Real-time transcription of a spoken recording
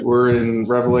We're in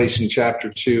Revelation chapter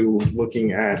 2,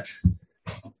 looking at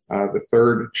the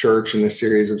third church in the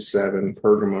series of 7,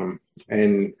 Pergamum.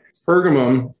 And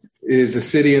Pergamum is a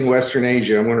city in Western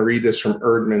Asia. I'm going to read this from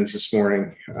Erdman's this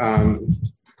morning.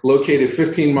 Located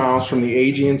 15 miles from the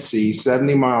Aegean Sea,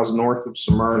 70 miles north of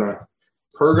Smyrna,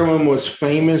 Pergamum was a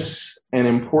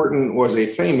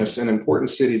famous and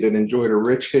important city that enjoyed a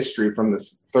rich history from the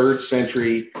 3rd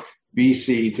century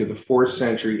BC to the 4th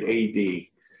century AD.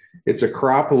 Its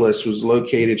acropolis was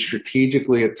located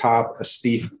strategically atop a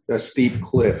steep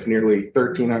cliff, nearly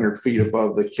 1,300 feet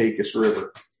above the Caicus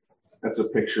River. That's a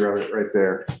picture of it right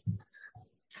there.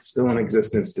 Still in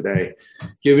existence today,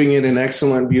 giving it an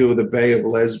excellent view of the Bay of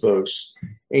Lesbos.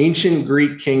 Ancient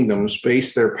Greek kingdoms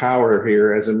based their power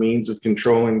here as a means of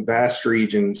controlling vast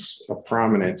regions of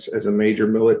prominence as a major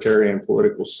military and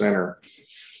political center.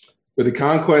 With the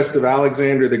conquest of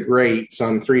Alexander the Great,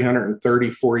 some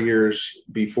 334 years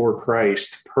before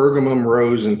Christ, Pergamum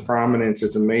rose in prominence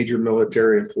as a major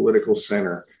military and political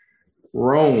center.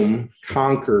 Rome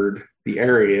conquered the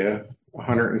area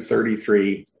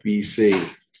 133 BC.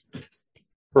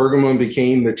 Pergamum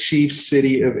became the chief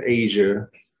city of Asia,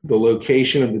 the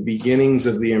location of the beginnings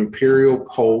of the imperial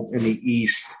cult in the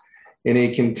East, and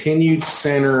a continued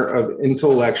center of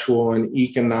intellectual and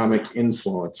economic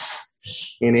influence.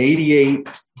 In 88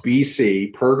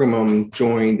 BC, Pergamum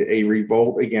joined a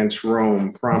revolt against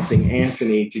Rome, prompting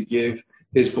Antony to give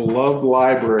his beloved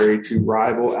library to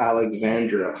rival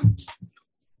Alexandria.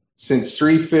 Since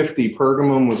 350,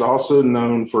 Pergamum was also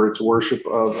known for its worship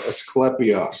of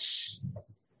Asclepius.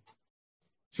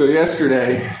 So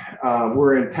yesterday,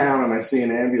 we're in town and I see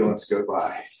an ambulance go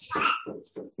by.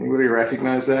 Anybody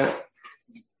recognize that?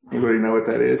 Anybody know what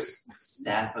that is?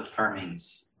 Staff of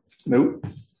Hermes. Nope.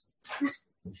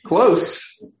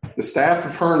 Close. The staff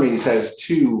of Hermes has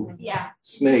 2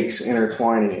 snakes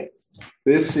intertwining it.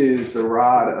 This is the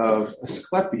rod of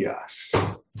Asclepius.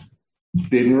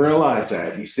 Didn't realize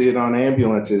that. You see it on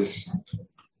ambulances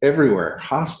everywhere,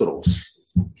 hospitals.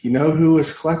 You know who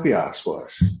Asclepius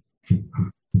was?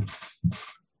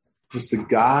 Was the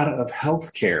god of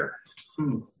healthcare.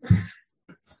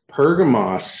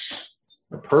 Pergamum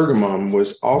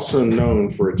was also known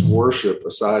for its worship,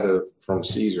 aside from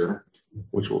Caesar,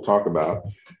 which we'll talk about,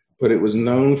 but it was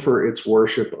known for its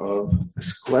worship of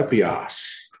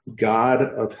Asclepius, god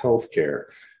of healthcare,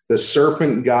 the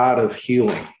serpent god of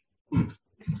healing.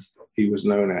 He was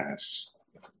known as.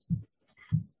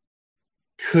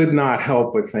 Could not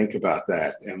help but think about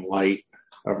that in light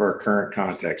of our current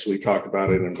context. We talked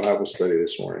about it in Bible study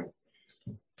this morning.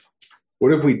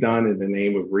 What have we done in the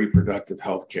name of reproductive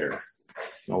health care in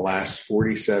the last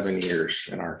 47 years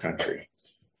in our country?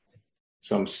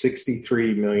 Some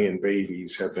 63 million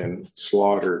babies have been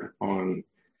slaughtered on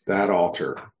that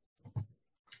altar.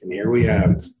 And here we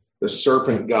have the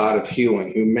serpent god of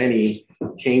healing, who many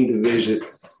came to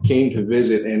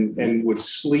visit and would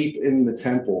sleep in the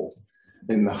temple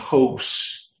in the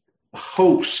hopes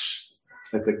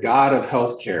that the God of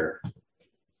healthcare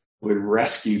would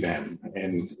rescue them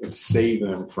and save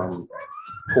them from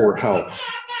poor health.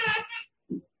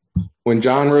 When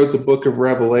John wrote the book of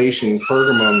Revelation,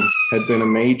 Pergamum had been a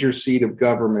major seat of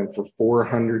government for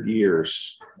 400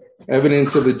 years.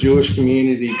 Evidence of the Jewish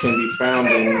community can be found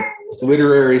in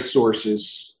literary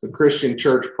sources. The Christian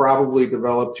church probably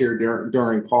developed here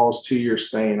during Paul's 2-year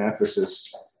stay in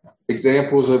Ephesus.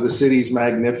 Examples of the city's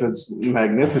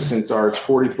magnificence are its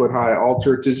 40-foot-high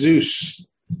altar to Zeus,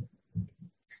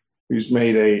 who's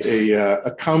made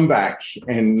a comeback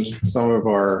in some of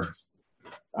our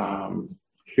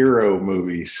hero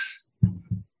movies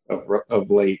of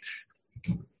late.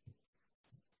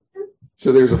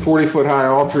 So there's a 40-foot-high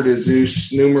altar to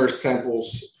Zeus, numerous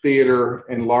temples, theater,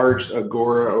 enlarged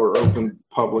agora or open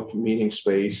public meeting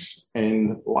space,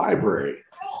 and library.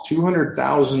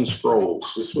 200,000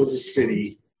 scrolls. This was a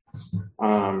city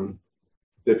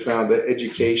that found that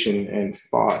education and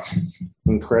thought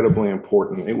incredibly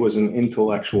important. It was an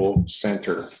intellectual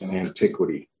center in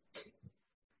antiquity. A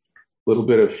little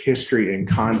bit of history and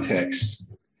context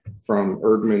from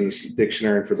Erdman's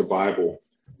Dictionary for the Bible.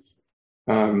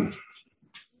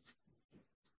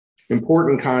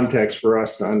 Important context for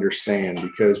us to understand,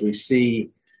 because we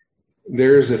see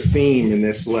there's a theme in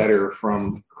this letter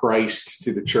from Christ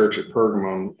to the church at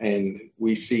Pergamum, and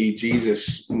we see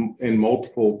Jesus in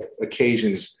multiple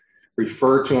occasions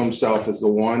refer to himself as the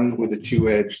one with a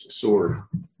 2-edged sword.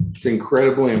 It's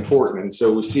incredibly important. And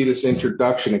so we see this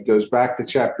introduction. It goes back to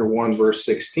chapter 1, verse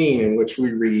 16, in which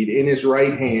we read, "In his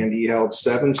right hand he held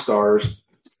 7 stars.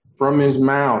 From his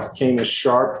mouth came a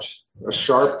sharp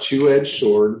 2-edged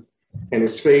sword. and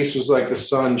his face was like the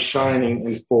sun shining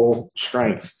in full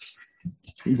strength.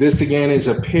 This again is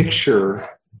a pictorial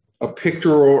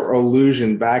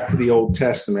allusion back to the Old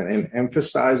Testament and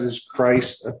emphasizes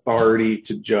Christ's authority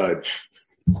to judge.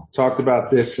 Talked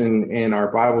about this in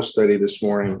our Bible study this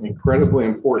morning. Incredibly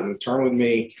important. Turn with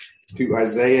me to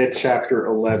Isaiah chapter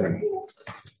 11.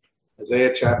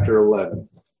 Isaiah chapter 11.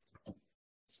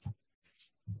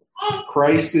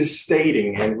 Christ is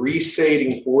stating and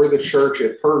restating for the church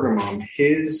at Pergamum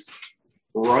his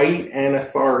right and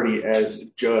authority as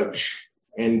judge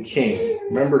and king.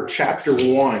 Remember chapter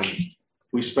 1,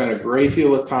 we spent a great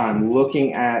deal of time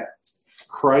looking at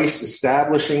Christ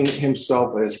establishing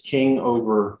himself as king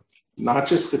over not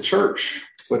just the church,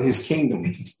 but his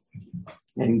kingdom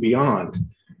and beyond.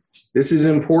 This is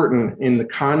important in the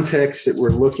context that we're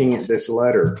looking at this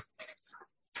letter.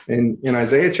 In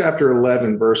Isaiah chapter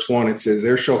 11, verse 1, it says,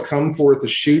 "There shall come forth a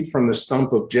shoot from the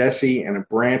stump of Jesse, and a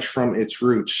branch from its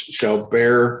roots shall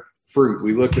bear fruit."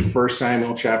 We looked at 1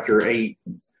 Samuel chapter 8,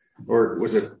 or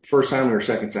was it 1 Samuel or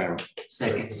 2 Samuel?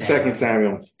 2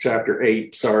 Samuel chapter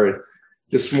 8,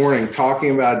 this morning,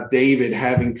 talking about David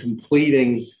having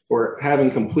completed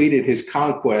his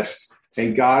conquest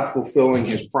and God fulfilling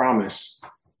his promise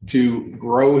to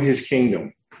grow his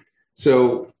kingdom.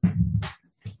 So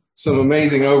some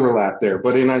amazing overlap there.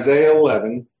 But in Isaiah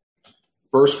 11,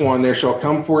 verse 1, "There shall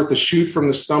come forth a shoot from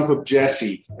the stump of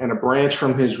Jesse, and a branch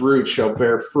from his root shall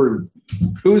bear fruit."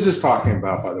 Who is this talking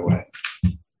about, by the way?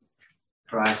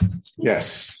 Christ.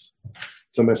 Yes,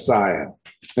 the Messiah.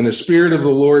 "And the Spirit of the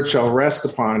Lord shall rest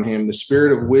upon him, the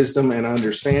Spirit of wisdom and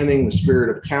understanding, the Spirit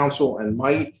of counsel and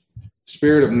might,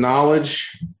 Spirit of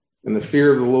knowledge and the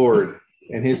fear of the Lord.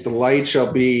 And his delight shall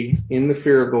be in the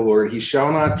fear of the Lord. He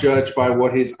shall not judge by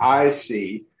what his eyes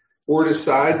see, or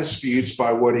decide disputes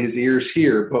by what his ears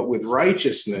hear, but with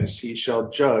righteousness he shall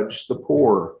judge the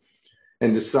poor,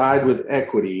 and decide with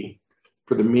equity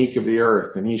for the meek of the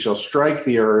earth. And he shall strike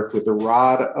the earth with the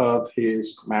rod of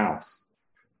his mouth,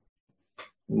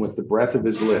 and with the breath of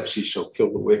his lips he shall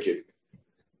kill the wicked.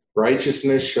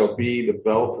 Righteousness shall be the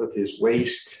belt of his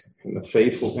waist, and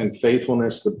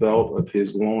faithfulness the belt of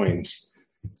his loins."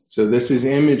 So this is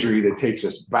imagery that takes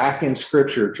us back in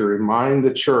Scripture to remind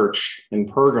the church in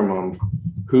Pergamum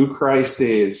who Christ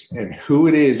is and who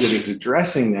it is that is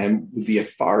addressing them with the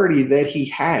authority that he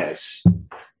has.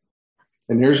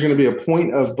 And there's going to be a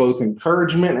point of both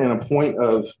encouragement and a point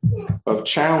of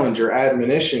challenge or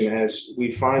admonition as we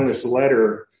find this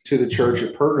letter to the church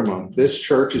at Pergamum. This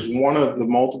church is one of the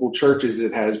multiple churches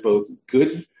that has both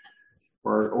good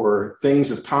or things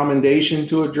of commendation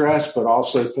to address, but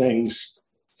also things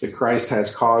that Christ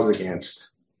has cause against.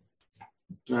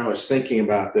 And I was thinking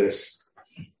about this,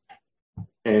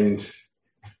 and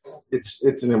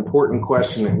it's an important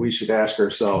question that we should ask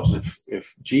ourselves.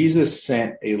 If Jesus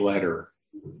sent a letter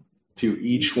to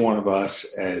each one of us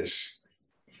as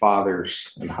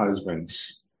fathers and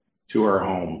husbands to our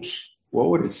homes, what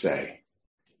would it say?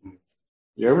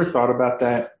 You ever thought about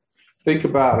that? Think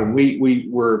about it.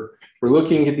 We're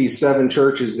looking at these 7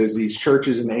 churches as these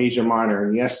churches in Asia Minor,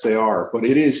 and yes, they are. But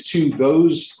it is to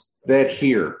those that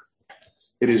hear.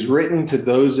 It is written to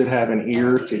those that have an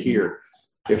ear to hear.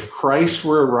 If Christ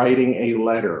were writing a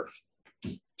letter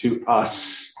to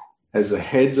us as the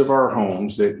heads of our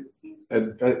homes that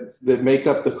make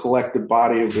up the collective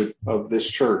body of this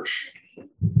church,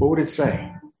 what would it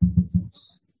say?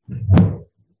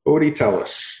 What would he tell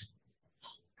us?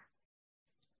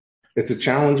 It's a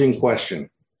challenging question.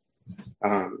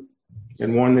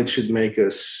 And one that should make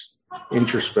us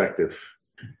introspective.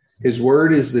 His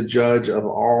word is the judge of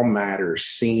all matters,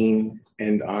 seen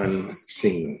and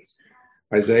unseen.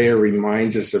 Isaiah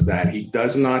reminds us of that. He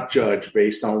does not judge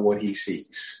based on what he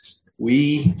sees.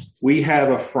 We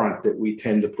have a front that we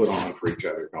tend to put on for each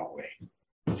other, don't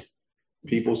we?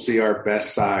 People see our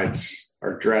best sides,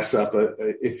 our dress up,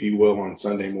 if you will, on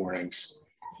Sunday mornings.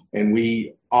 And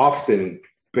we often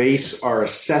base our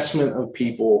assessment of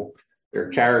people, their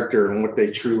character and what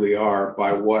they truly are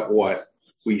by what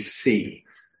we see.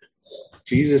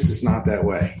 Jesus is not that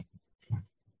way.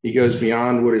 He goes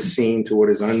beyond what is seen to what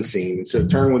is unseen. And so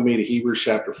turn with me to Hebrews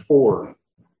chapter 4,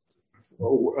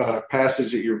 a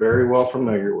passage that you're very well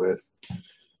familiar with.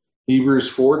 Hebrews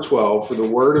 4:12, "For the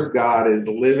word of God is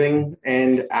living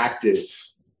and active,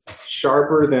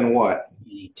 sharper than" what?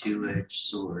 "A two-edged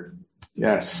sword."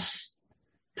 Yes.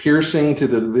 "Piercing to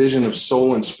the division of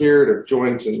soul and spirit, of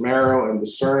joints and marrow, and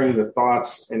discerning the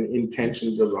thoughts and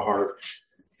intentions of the heart."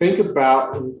 Think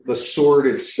about the sword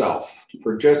itself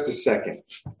for just a second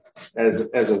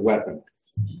as a weapon.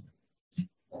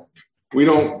 We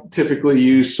don't typically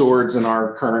use swords in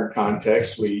our current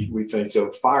context. We think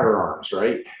of firearms,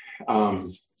 right?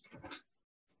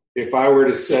 If I were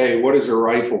to say, what is a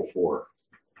rifle for?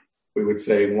 We would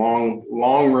say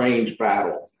long range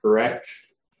battle, correct?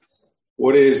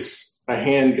 What is a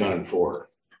handgun for?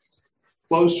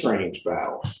 Close range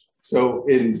battle. So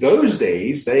in those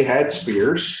days, they had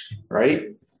spears, right?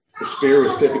 The spear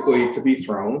was typically to be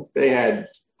thrown. They had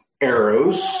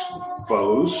arrows,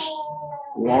 bows,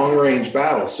 long range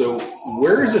battle. So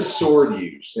where is a sword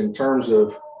used in terms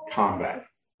of combat?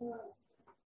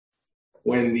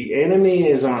 When the enemy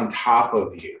is on top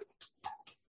of you,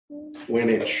 when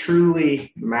it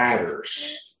truly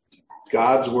matters,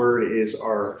 God's word is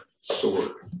our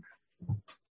sword.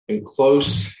 In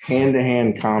close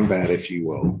hand-to-hand combat, if you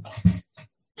will.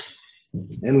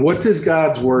 And what does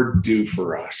God's word do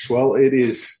for us? Well, it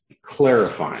is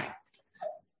clarifying.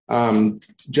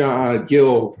 John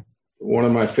Gill, one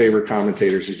of my favorite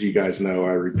commentators, as you guys know,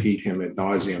 I repeat him ad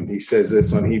nauseum. He says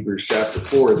this on Hebrews chapter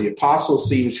 4. The apostle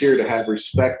seems here to have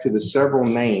respect to the several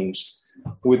names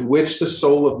with which the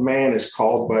soul of man is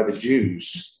called by the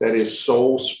Jews, that is,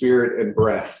 soul, spirit, and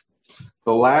breath.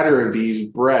 The latter of these,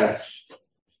 breath,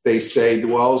 they say,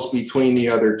 dwells between the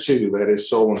other two, that is,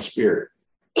 soul and spirit.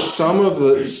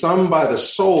 Some by the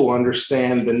soul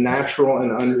understand the natural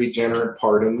and unregenerate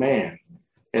part in man,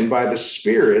 and by the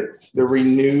spirit, the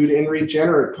renewed and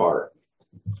regenerate part,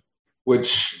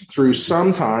 which through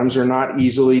sometimes are not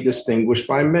easily distinguished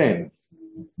by men.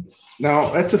 Now,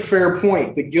 that's a fair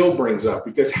point that Gill brings up,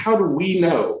 because how do we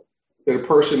know that a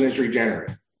person is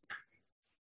regenerate?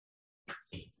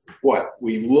 What?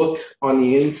 We look on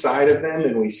the inside of them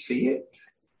and we see it?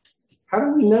 How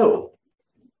do we know?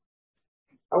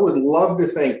 I would love to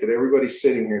think that everybody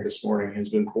sitting here this morning has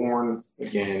been born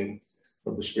again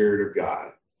of the Spirit of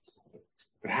God.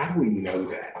 But how do we know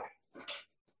that?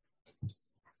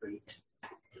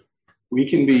 We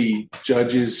can be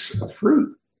judges of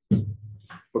fruit,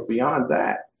 but beyond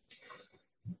that,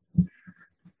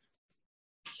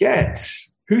 yet,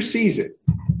 who sees it?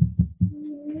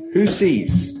 Who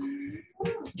sees?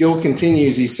 Gill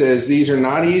continues, he says, these are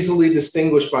not easily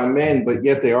distinguished by men, but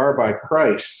yet they are by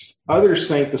Christ. Others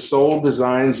think the soul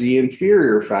designs the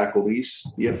inferior faculties,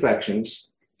 the affections,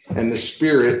 and the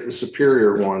spirit, the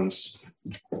superior ones.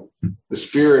 The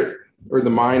spirit, or the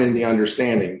mind and the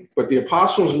understanding. But the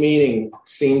apostle's meaning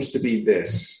seems to be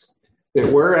this,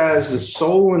 that whereas the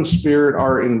soul and spirit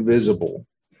are invisible,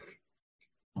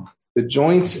 the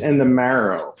joints and the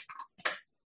marrow.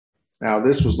 Now,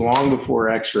 this was long before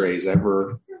x-rays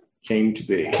ever came to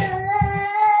be.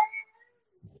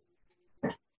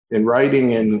 In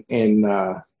writing in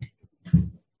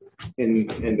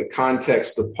the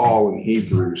context of Paul in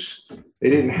Hebrews, they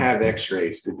didn't have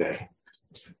x-rays, did they?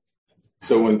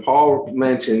 So when Paul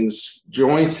mentions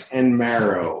joints and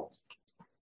marrow,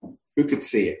 who could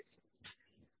see it?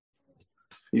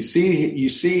 You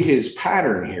see his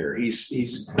pattern here.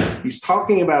 He's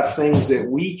talking about things that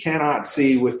we cannot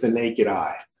see with the naked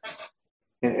eye.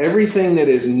 And everything that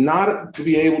is not to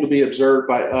be able to be observed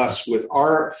by us with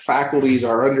our faculties,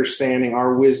 our understanding,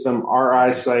 our wisdom, our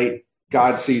eyesight,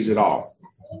 God sees it all.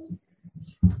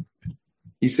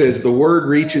 He says, the word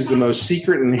reaches the most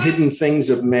secret and hidden things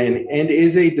of men and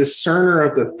is a discerner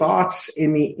of the thoughts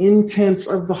and the intents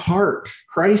of the heart.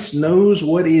 Christ knows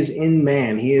what is in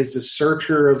man. He is the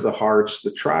searcher of the hearts,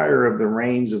 the trier of the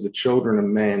reins of the children of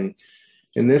men.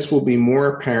 And this will be more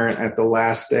apparent at the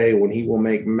last day, when he will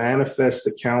make manifest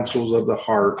the counsels of the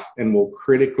heart and will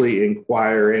critically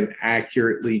inquire and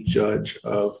accurately judge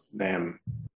of them.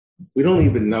 We don't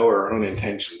even know our own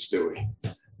intentions, do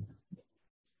we?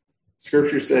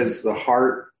 Scripture says the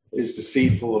heart is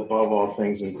deceitful above all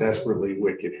things and desperately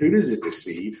wicked. Who does it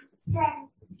deceive?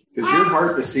 Does your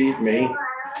heart deceive me?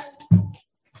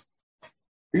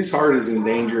 Whose heart is in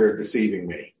danger of deceiving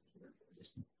me?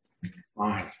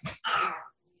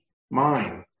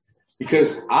 Mine.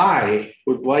 Because I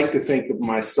would like to think of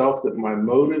myself that my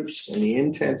motives and the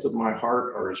intents of my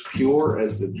heart are as pure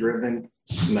as the driven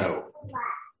snow.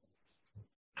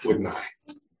 Wouldn't I?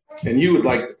 And you would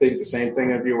like to think the same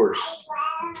thing of yours.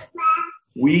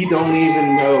 We don't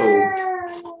even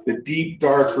know the deep,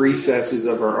 dark recesses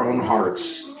of our own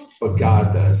hearts, but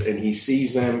God does. And he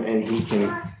sees them, and he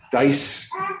can dice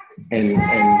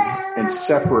and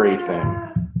separate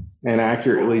them and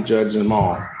accurately judge them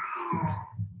all.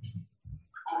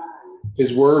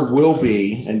 His word will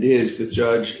be and is the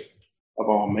judge of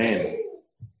all men,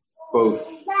 both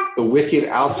the wicked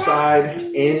outside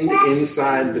and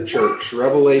inside the church.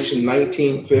 Revelation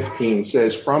 19:15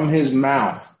 says, from his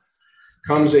mouth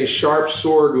comes a sharp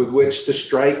sword with which to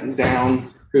strike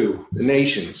down who? The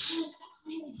nations.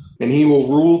 and he will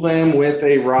rule them with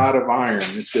a rod of iron.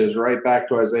 This goes right back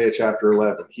to Isaiah chapter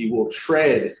 11. He will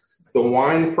tread the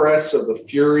winepress of the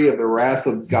fury of the wrath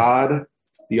of God,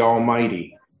 the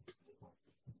Almighty.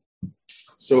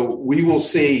 So we will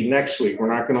see next week.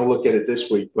 We're not going to look at it this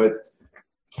week, but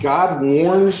God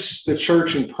warns the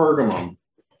church in Pergamum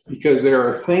because there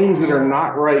are things that are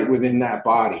not right within that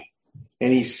body.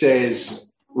 And he says,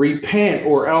 repent,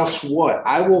 or else what?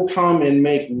 I will come and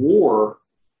make war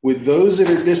with those that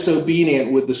are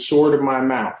disobedient with the sword of my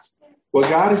mouth. Well,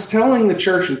 God is telling the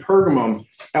church in Pergamum,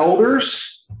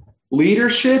 elders,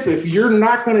 leadership, if you're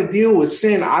not going to deal with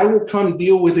sin, I will come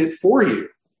deal with it for you.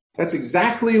 That's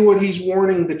exactly what he's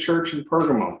warning the church in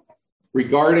Pergamum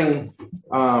regarding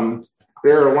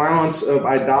their allowance of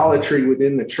idolatry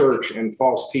within the church and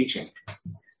false teaching.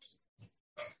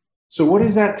 So what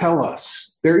does that tell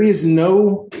us?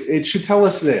 It should tell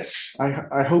us this.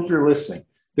 I hope you're listening.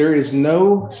 There is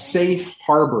no safe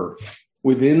harbor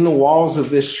within the walls of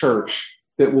this church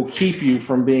that will keep you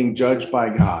from being judged by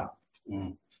God.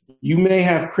 You may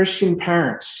have Christian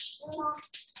parents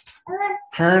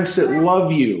that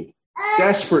love you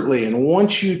desperately and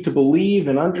want you to believe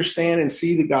and understand and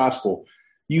see the gospel.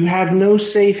 You have no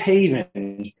safe haven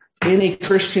in a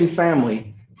Christian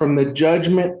family from the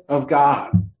judgment of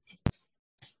God.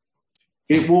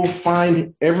 It will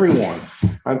find everyone.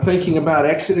 I'm thinking about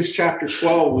Exodus chapter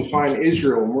 12. We find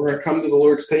Israel, and we're going to come to the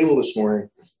Lord's table this morning.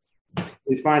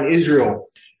 We find Israel.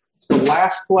 The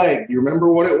last plague, do you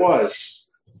remember what it was?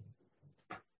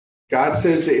 God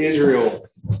says to Israel,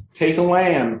 take a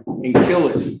lamb and kill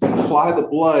it and apply the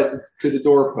blood to the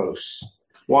doorposts.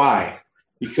 Why?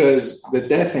 Because the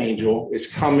death angel is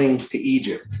coming to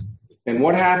Egypt. And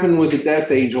what happened with the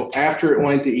death angel after it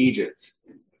went to Egypt?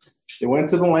 It went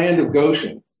to the land of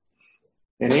Goshen.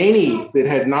 And any that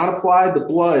had not applied the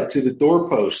blood to the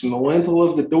doorpost and the lintel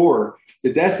of the door,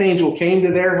 the death angel came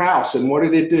to their house. And what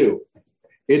did it do?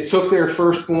 It took their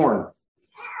firstborn,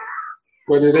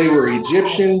 whether they were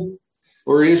Egyptian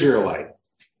or Israelite.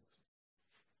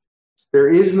 There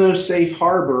is no safe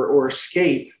harbor or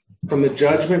escape from the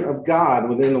judgment of God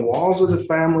within the walls of the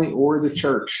family or the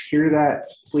church. Hear that,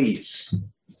 please.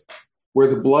 Where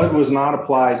the blood was not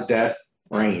applied, death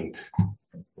reigned,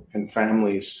 and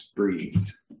families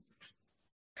grieved.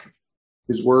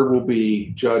 His word will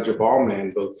be judge of all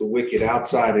men, both the wicked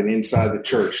outside and inside the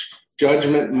church.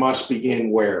 Judgment must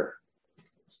begin where?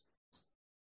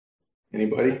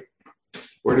 Anybody?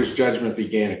 Where does judgment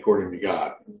begin according to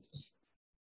God?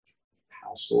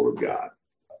 Household of God.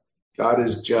 God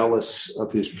is jealous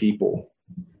of his people.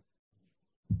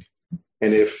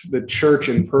 And if the church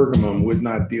in Pergamum would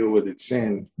not deal with its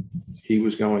sin, he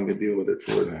was going to deal with it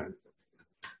for them.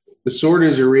 The sword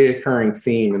is a reoccurring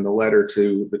theme in the letter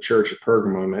to the church of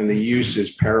Pergamum, and the use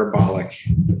is parabolic,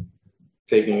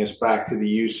 taking us back to the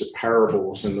use of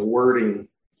parables. And the wording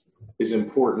is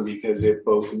important because it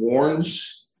both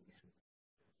warns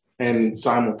and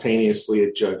simultaneously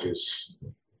it judges.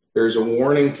 There's a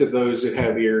warning to those that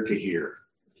have ear to hear.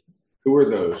 Who are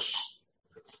those?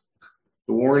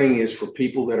 The warning is for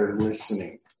people that are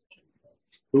listening.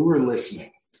 Who are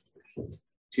listening?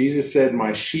 Jesus said,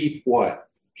 my sheep, what?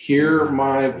 Hear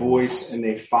my voice and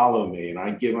they follow me, and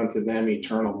I give unto them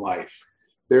eternal life.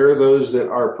 There are those that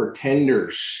are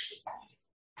pretenders.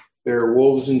 They're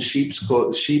wolves in sheep's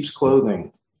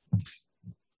clothing.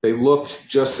 They look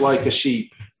just like a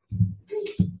sheep.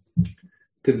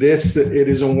 To this, it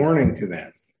is a warning to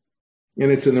them.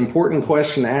 And it's an important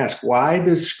question to ask. Why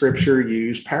does Scripture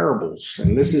use parables?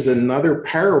 And this is another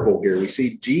parable here. We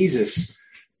see Jesus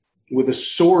with a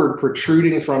sword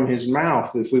protruding from his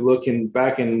mouth. If we look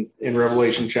back in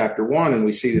Revelation chapter 1, and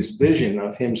we see this vision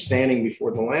of him standing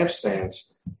before the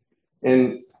lampstands.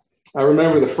 And I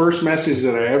remember the first message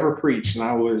that I ever preached, and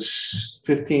I was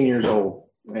 15 years old,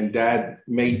 and Dad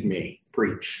made me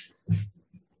preach.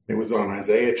 It was on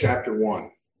Isaiah chapter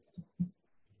 1.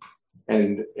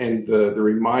 And the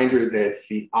reminder that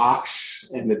the ox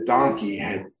and the donkey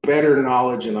had better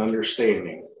knowledge and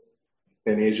understanding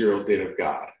than Israel did of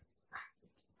God.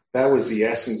 That was the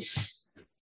essence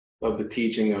of the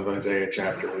teaching of Isaiah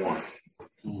chapter 1.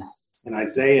 And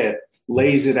Isaiah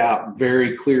lays it out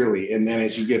very clearly. And then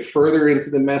as you get further into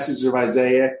the message of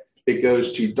Isaiah, it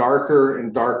goes to darker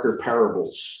and darker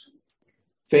parables,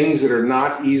 things that are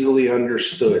not easily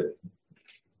understood.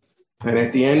 And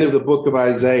at the end of the book of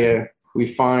Isaiah, we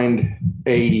find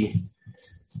a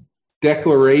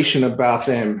declaration about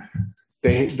them.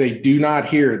 They do not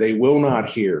hear, they will not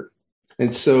hear.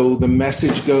 And so the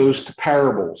message goes to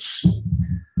parables.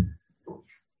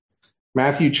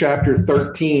 Matthew chapter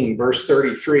 13, verse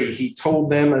 33, he told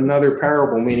them another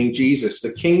parable, meaning Jesus,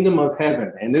 the kingdom of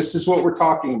heaven. And this is what we're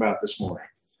talking about this morning.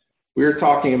 We're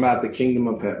talking about the kingdom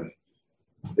of heaven.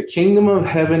 The kingdom of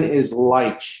heaven is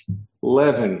like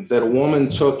leaven that a woman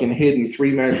took and hid in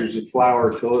 3 measures of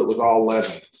flour till it was all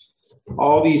leavened.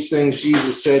 All these things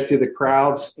Jesus said to the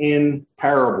crowds in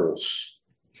parables.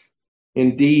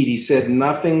 Indeed, he said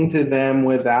nothing to them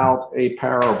without a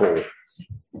parable.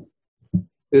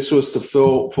 This was to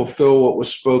fulfill what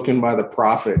was spoken by the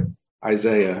prophet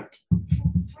Isaiah.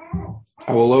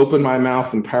 I will open my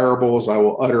mouth in parables. I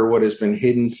will utter what has been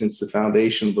hidden since the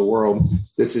foundation of the world.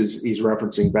 He's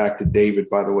referencing back to David,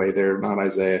 by the way, there, not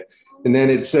Isaiah. And then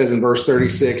it says in verse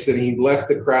 36 that he left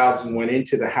the crowds and went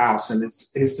into the house, and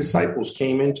his disciples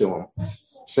came into him,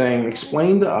 saying,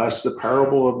 "Explain to us the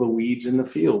parable of the weeds in the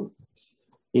field."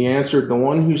 He answered, "The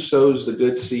one who sows the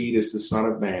good seed is the Son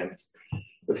of Man.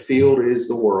 The field is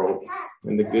the world,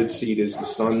 and the good seed is the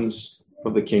sons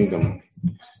of the kingdom.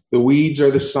 The weeds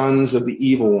are the sons of the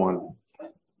evil one,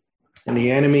 and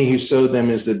the enemy who sowed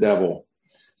them is the devil.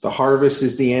 The harvest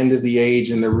is the end of the age,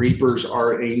 and the reapers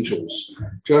are angels.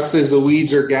 Just as the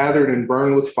weeds are gathered and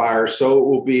burned with fire, so it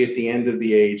will be at the end of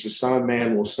the age. The Son of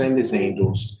Man will send his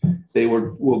angels. They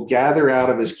will gather out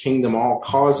of his kingdom all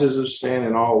causes of sin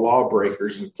and all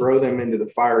lawbreakers and throw them into the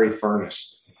fiery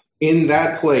furnace. In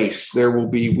that place there will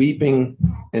be weeping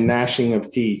and gnashing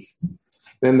of teeth.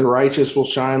 Then the righteous will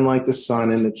shine like the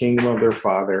sun in the kingdom of their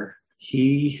Father.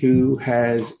 He who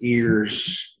has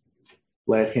ears,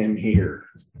 let him hear."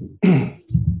 And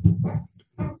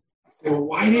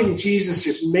why didn't Jesus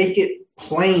just make it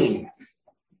plain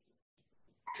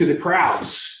to the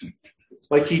crowds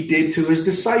like he did to his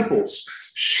disciples?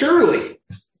 Surely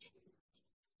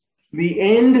the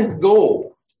end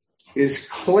goal is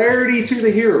clarity to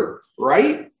the hearer,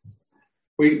 right?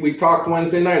 We talked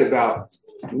Wednesday night about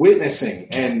witnessing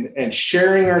and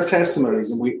sharing our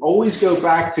testimonies, and we always go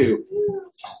back to,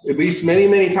 at least many,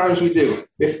 many times we do,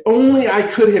 if only I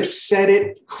could have said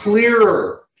it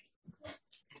clearer.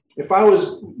 If I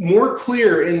was more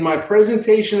clear in my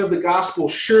presentation of the gospel,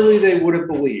 surely they would have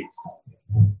believed.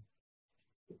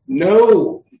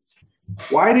 No.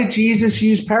 Why did Jesus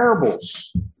use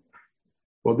parables?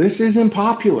 Well, this isn't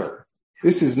popular.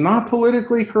 This is not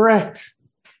politically correct.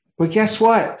 But guess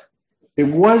what? It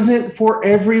wasn't for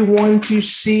everyone to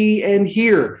see and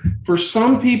hear. For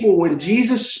some people, when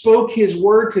Jesus spoke his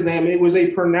word to them, it was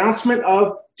a pronouncement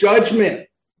of judgment,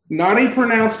 not a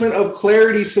pronouncement of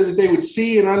clarity so that they would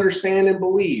see and understand and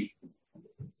believe.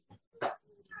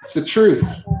 It's the truth.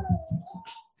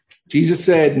 Jesus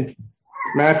said,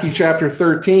 Matthew chapter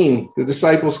 13, the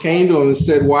disciples came to him and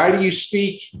said, "Why do you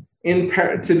speak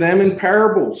to them in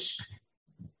parables?"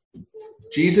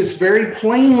 Jesus very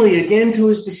plainly, again to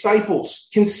his disciples,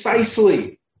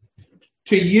 concisely,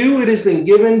 "To you it has been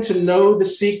given to know the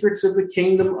secrets of the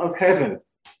kingdom of heaven,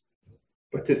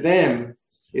 but to them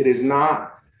it has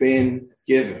not been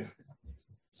given.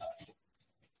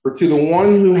 For to the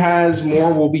one who has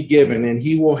more will be given, and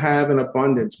he will have an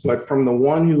abundance, but from the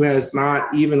one who has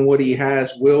not, even what he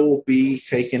has will be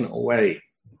taken away.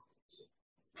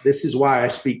 This is why I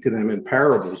speak to them in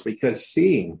parables, because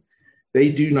seeing they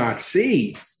do not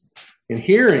see, and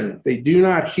hearing they do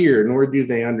not hear, nor do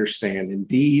they understand.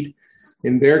 Indeed,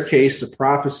 in their case, the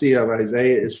prophecy of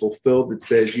Isaiah is fulfilled that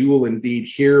says, you will indeed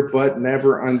hear, but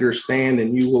never understand,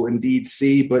 and you will indeed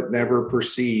see, but never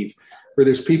perceive. For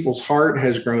this people's heart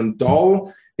has grown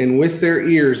dull, and with their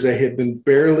ears they can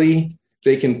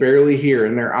barely hear,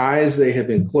 and their eyes they have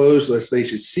been closed, lest they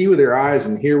should see with their eyes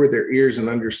and hear with their ears and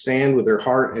understand with their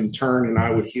heart and turn, and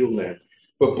I would heal them.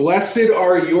 But blessed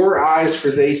are your eyes,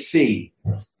 for they see,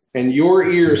 and your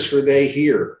ears, for they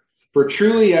hear. For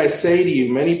truly I say to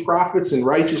you, many prophets and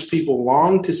righteous people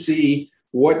long to see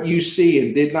what you see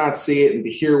and did not see it, and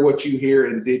to hear what you hear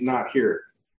and did not hear it."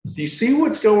 Do you see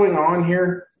what's going on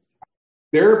here?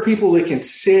 There are people that can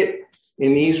sit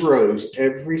in these rows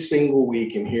every single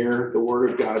week and hear the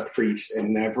word of God preached and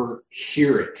never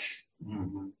hear it.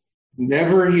 Mm-hmm.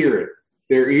 Never hear it.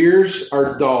 Their ears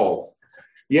are dull.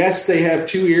 Yes, they have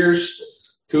 2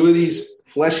 ears, 2 of these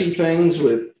fleshy things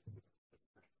with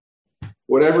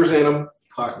whatever's in them.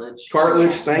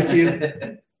 Cartilage, thank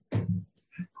you.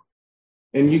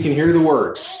 And you can hear the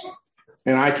words.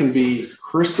 And I can be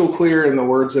crystal clear in the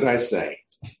words that I say.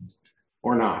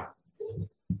 Or not.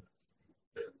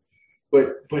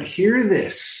 But hear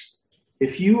this.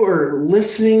 If you are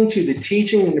listening to the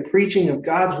teaching and the preaching of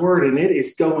God's word and it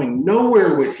is going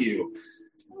nowhere with you,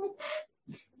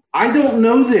 I don't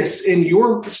know this in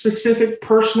your specific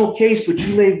personal case, but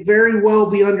you may very well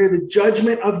be under the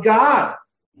judgment of God.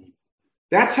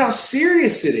 That's how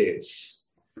serious it is.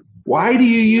 Why do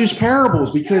you use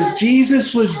parables? Because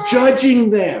Jesus was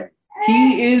judging them.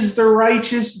 He is the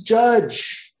righteous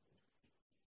judge.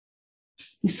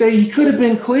 You say he could have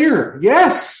been clearer.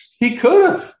 Yes, he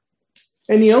could have.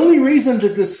 And the only reason the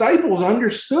disciples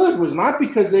understood was not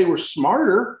because they were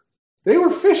smarter. They were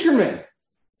fishermen.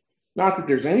 Not that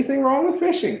there's anything wrong with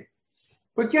fishing.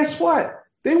 But guess what?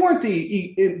 They weren't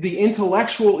the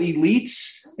intellectual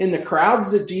elites in the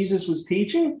crowds that Jesus was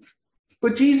teaching.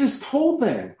 But Jesus told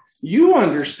them, you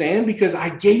understand because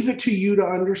I gave it to you to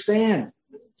understand.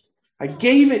 I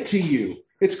gave it to you.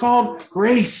 It's called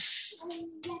grace.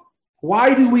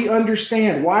 Why do we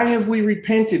understand? Why have we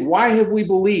repented? Why have we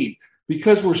believed?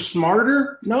 Because we're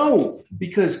smarter? No,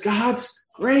 because God's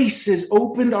grace has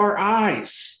opened our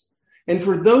eyes. And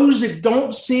for those that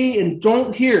don't see and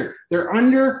don't hear, they're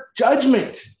under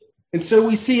judgment. And so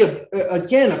we see,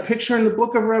 again, a picture in the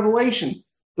book of Revelation,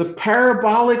 the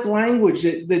parabolic language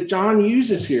that John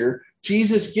uses here,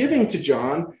 Jesus giving to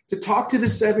John to talk to the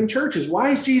 7 churches. Why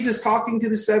is Jesus talking to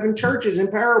the 7 churches in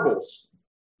parables?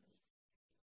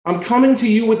 I'm coming to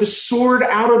you with a sword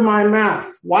out of my mouth.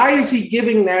 Why is he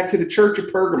giving that to the church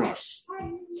of Pergamos?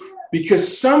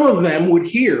 Because some of them would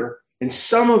hear and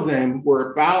some of them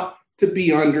were about to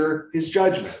be under his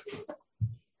judgment.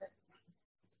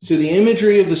 So the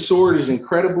imagery of the sword is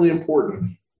incredibly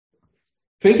important.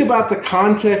 Think about the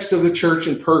context of the church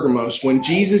in Pergamos when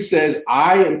Jesus says,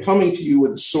 I am coming to you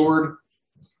with a sword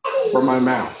from my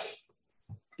mouth.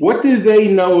 What do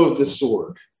they know of the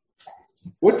sword?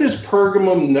 What does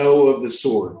Pergamum know of the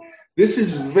sword? This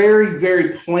is very,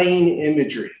 very plain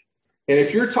imagery. And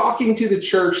if you're talking to the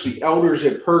church, the elders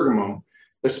at Pergamum,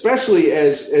 especially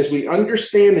as we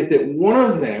understand it, that one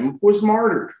of them was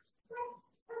martyred.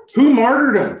 Who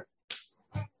martyred him?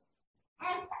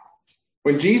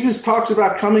 When Jesus talks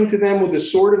about coming to them with the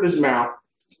sword of his mouth,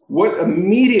 what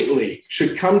immediately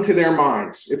should come to their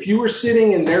minds? If you were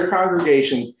sitting in their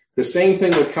congregation, the same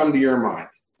thing would come to your mind.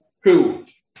 Who?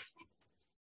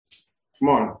 Come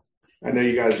on. I know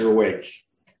you guys are awake.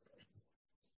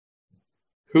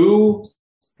 Who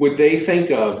would they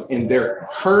think of in their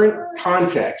current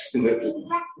context?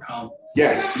 Rome.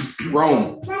 Yes,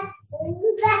 Rome.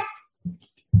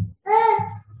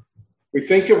 We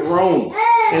think of Rome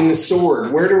and the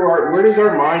sword. Where does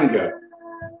our mind go?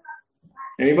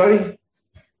 Anybody?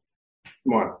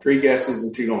 Come on, 3 guesses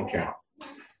and 2 don't count.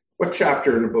 What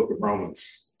chapter in the book of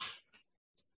Romans?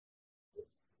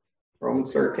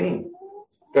 Romans 13.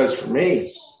 Does for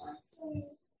me.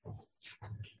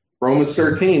 Romans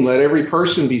 13, let every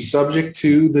person be subject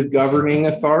to the governing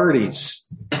authorities,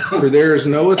 for there is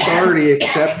no authority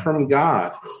except from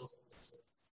God.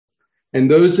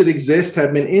 And those that exist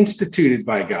have been instituted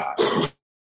by God.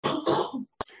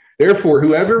 Therefore,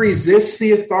 whoever resists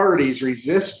the authorities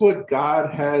resists what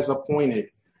God has appointed,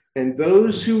 and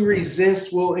those who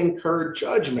resist will incur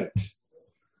judgment.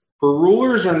 For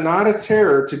rulers are not a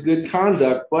terror to good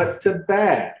conduct, but to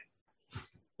bad.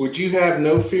 Would you have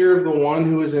no fear of the one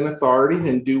who is in authority?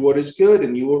 Then do what is good,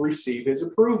 and you will receive his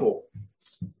approval.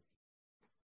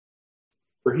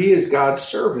 For he is God's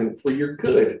servant for your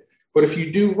good. But if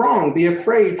you do wrong, be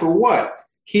afraid. For what?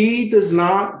 He does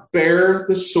not bear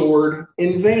the sword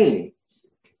in vain.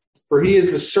 For he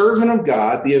is the servant of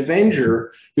God, the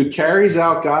avenger, who carries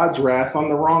out God's wrath on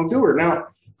the wrongdoer. Now,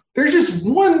 there's just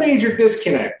one major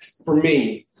disconnect for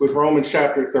me with Romans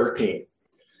chapter 13.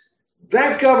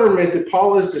 That government that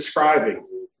Paul is describing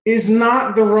is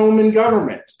not the Roman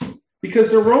government,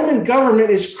 because the Roman government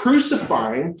is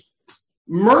crucifying,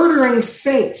 murdering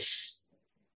saints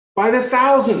by the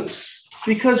thousands.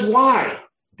 Because why?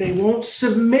 They won't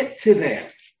submit to them.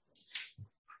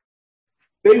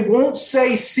 They won't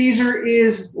say Caesar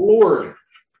is Lord.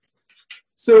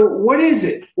 So what is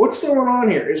it? What's going on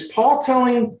here? Is Paul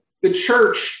telling the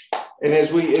church, and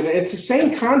it's the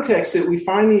same context that we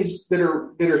find these that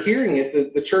are hearing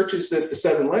it, the churches that the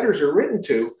 7 letters are written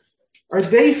to, are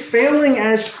they failing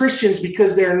as Christians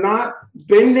because they're not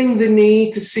bending the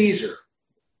knee to Caesar?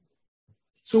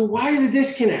 So why the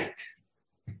disconnect?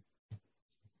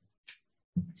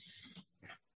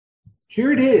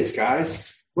 Here it is,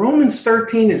 guys. Romans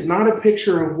 13 is not a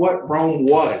picture of what Rome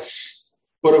was,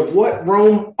 but of what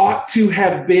Rome ought to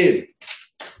have been.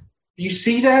 Do you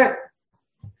see that?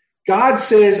 God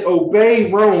says,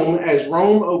 obey Rome as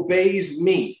Rome obeys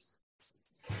me.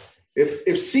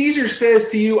 If Caesar says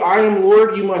to you, I am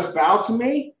Lord, you must bow to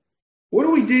me, what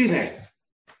do we do then?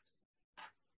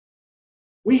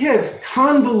 We have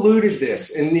convoluted this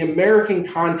in the American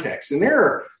context. And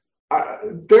there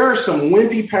are some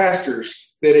wimpy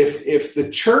pastors that if the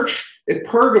church at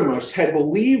Pergamos had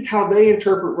believed how they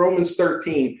interpret Romans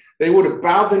 13, they would have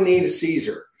bowed the knee to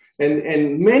Caesar.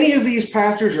 And many of these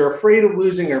pastors are afraid of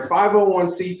losing their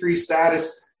 501c3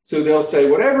 status, so they'll say,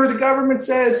 whatever the government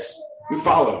says, we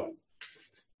follow.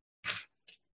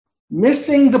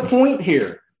 Missing the point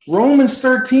here. Romans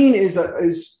 13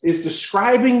 is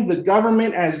describing the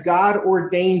government as God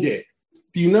ordained it.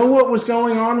 Do you know what was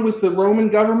going on with the Roman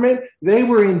government? They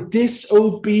were in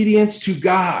disobedience to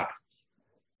God.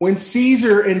 When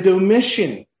Caesar and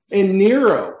Domitian and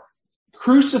Nero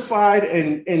crucified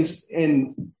and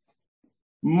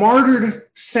martyred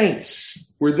saints,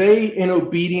 were they in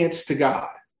obedience to God?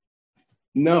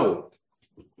 No.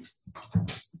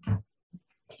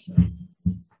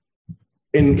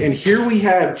 And here we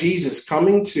have Jesus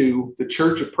coming to the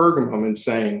church of Pergamum and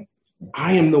saying,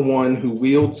 I am the one who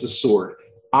wields the sword.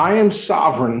 I am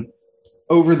sovereign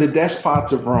over the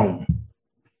despots of Rome.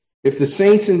 If the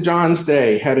saints in John's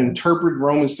day had interpreted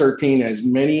Romans 13 as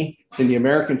many in the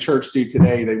American church do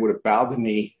today, they would have bowed the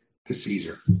knee to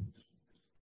Caesar,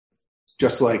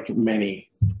 just like many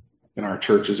in our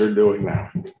churches are doing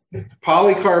now.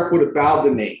 Polycarp would have bowed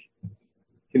the knee.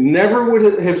 He never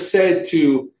would have said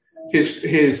to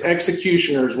his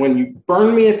executioners, when you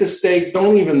burn me at the stake,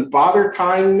 don't even bother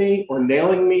tying me or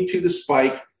nailing me to the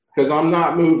spike because I'm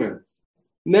not moving.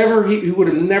 Never, he would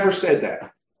have never said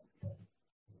that.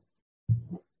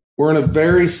 We're in a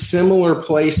very similar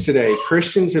place today.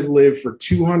 Christians have lived for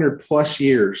 200 plus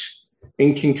years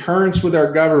in concurrence with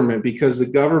our government because the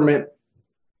government,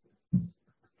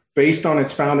 based on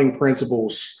its founding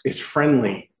principles, is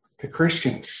friendly to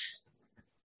Christians.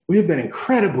 We have been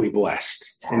incredibly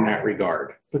blessed in that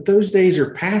regard, but those days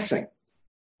are passing.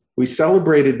 We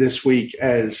celebrated this week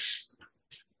as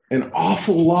an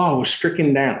awful law was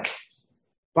stricken down.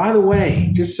 By the way,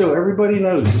 just so everybody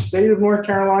knows, the state of North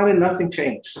Carolina, nothing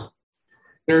changed.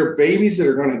 There are babies that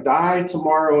are going to die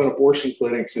tomorrow in abortion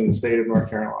clinics in the state of North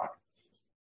Carolina.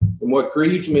 And what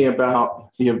grieved me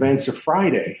about the events of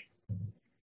Friday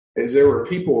is there were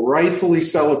people rightfully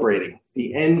celebrating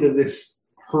the end of this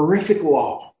horrific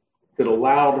law that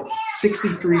allowed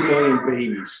 63 million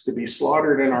babies to be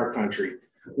slaughtered in our country.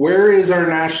 Where is our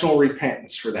national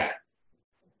repentance for that?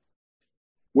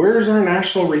 Where is our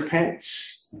national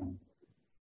repentance?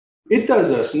 It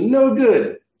does us no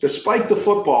good to spike the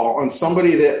football on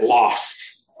somebody that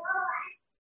lost.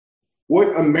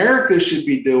 What America should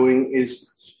be doing is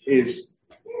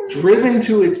driven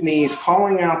to its knees,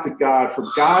 calling out to God for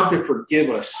God to forgive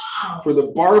us for the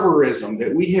barbarism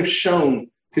that we have shown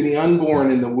to the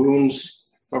unborn in the wombs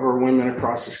of our women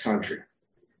across this country.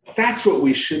 That's what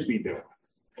we should be doing.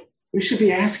 We should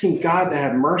be asking God to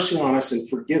have mercy on us and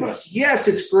forgive us. Yes,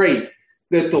 it's great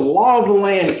that the law of the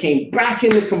land came back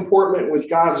into comportment with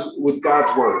God's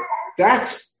word.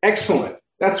 That's excellent.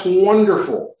 That's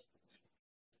wonderful.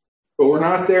 But we're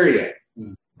not there yet.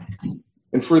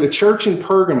 And for the church in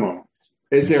Pergamum,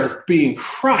 as they're being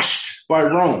crushed by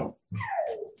Rome,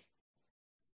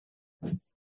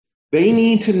 they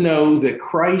need to know that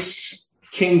Christ's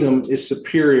kingdom is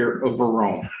superior over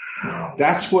Rome.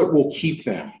 That's what will keep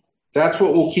them. That's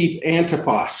what will keep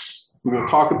Antipas, we will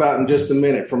talk about in just a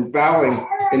minute, from bowing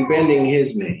and bending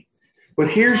his knee. But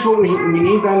here's what we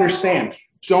need to understand.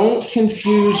 Don't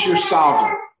confuse your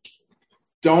sovereign.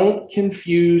 Don't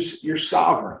confuse your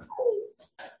sovereign.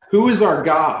 Who is our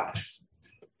God?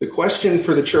 The question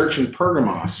for the church in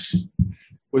Pergamos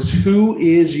was, who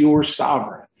is your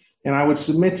sovereign? And I would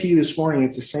submit to you this morning,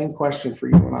 it's the same question for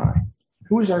you and I.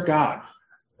 Who is our God?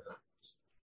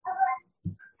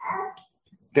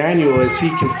 Daniel, as he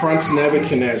confronts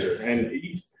Nebuchadnezzar,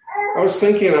 and I was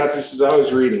thinking about this as I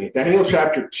was reading it. Daniel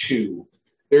chapter 2,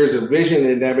 there's a vision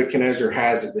that Nebuchadnezzar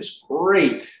has of this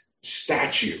great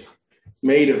statue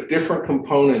made of different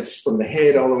components from the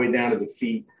head all the way down to the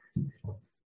feet.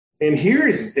 And here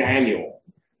is Daniel,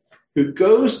 who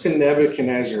goes to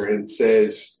Nebuchadnezzar and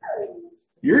says,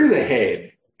 you're the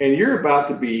head, and you're about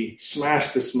to be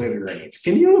smashed to smithereens.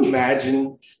 Can you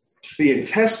imagine the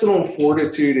intestinal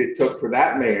fortitude it took for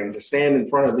that man to stand in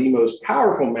front of the most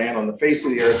powerful man on the face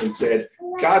of the earth and said,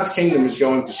 God's kingdom is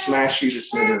going to smash you to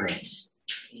smithereens?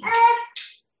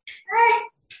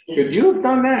 Could you have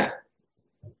done that?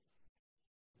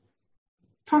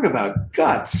 Talk about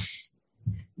guts.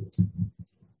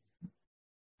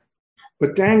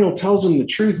 But Daniel tells him the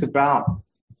truth about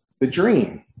the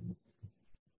dream.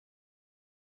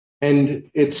 And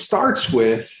it starts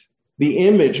with the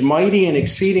image, mighty and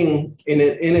exceeding in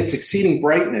its exceeding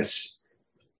brightness,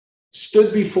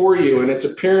 stood before you, and its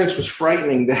appearance was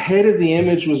frightening. The head of the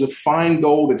image was of fine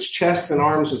gold, its chest and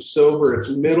arms of silver, its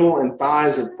middle and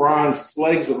thighs of bronze, its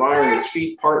legs of iron, its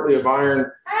feet partly of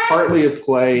iron, partly of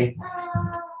clay.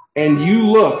 And you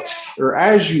looked, or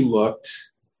as you looked,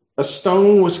 a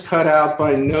stone was cut out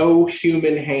by no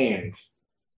human hand,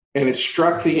 and it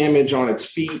struck the image on its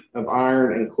feet of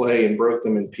iron and clay and broke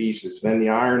them in pieces. Then the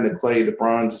iron, the clay, the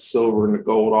bronze, the silver, and the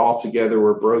gold all together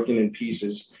were broken in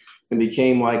pieces and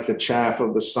became like the chaff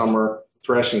of the summer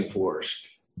threshing floors.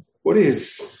 What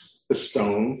is the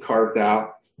stone carved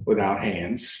out without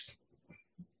hands?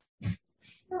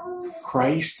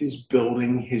 Christ is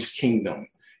building his kingdom,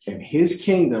 and his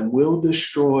kingdom will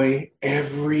destroy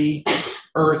every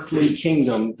earthly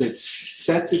kingdom that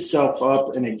sets itself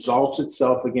up and exalts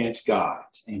itself against God.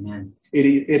 Amen.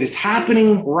 It is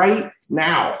happening right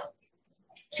now.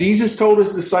 Jesus told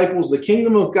his disciples, the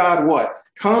kingdom of God, what?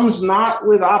 Comes not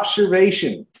with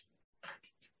observation.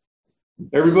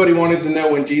 Everybody wanted to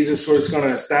know when Jesus was going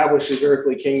to establish his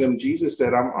earthly kingdom. Jesus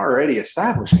said, I'm already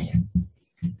establishing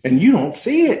it, and you don't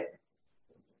see it.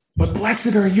 But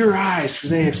blessed are your eyes, for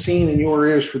they have seen, and your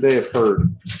ears, for they have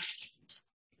heard.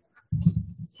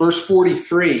 Verse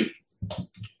 43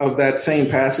 of that same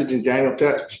passage in Daniel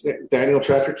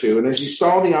chapter 2. And as you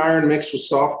saw the iron mixed with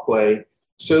soft clay,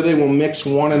 so they will mix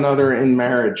one another in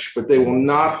marriage, but they will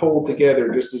not hold together,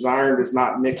 just as iron does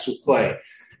not mix with clay.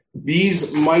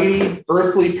 These mighty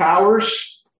earthly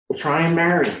powers will try and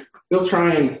marry. They'll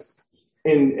try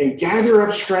and gather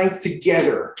up strength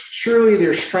together. Surely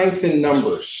there's strength in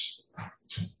numbers.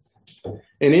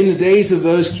 And in the days of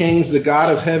those kings, the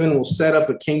God of heaven will set up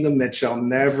a kingdom that shall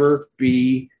never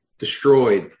be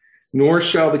destroyed, nor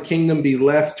shall the kingdom be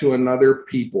left to another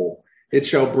people. It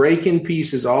shall break in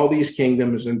pieces all these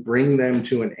kingdoms and bring them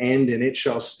to an end, and it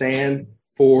shall stand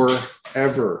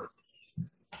forever.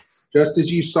 Just as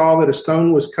you saw that a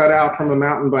stone was cut out from a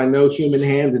mountain by no human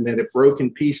hand, and that it broke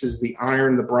in pieces the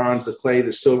iron, the bronze, the clay,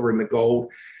 the silver, and the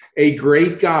gold, a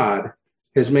great God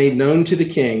has made known to the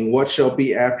king what shall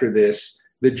be after this.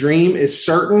 The dream is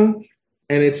certain,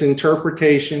 and its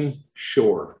interpretation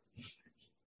sure.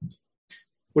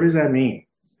 What does that mean?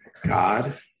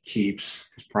 God keeps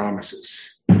his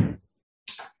promises.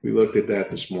 We looked at that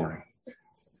this morning.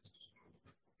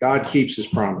 God keeps his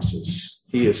promises.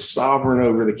 He is sovereign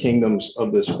over the kingdoms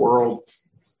of this world,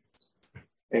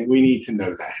 and we need to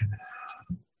know that.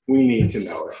 We need to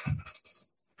know it.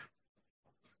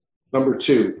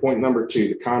 Point number two,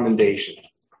 the commendation.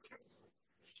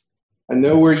 I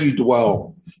know where you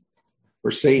dwell,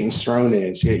 where Satan's throne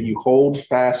is, yet you hold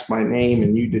fast my name,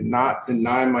 and you did not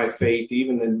deny my faith,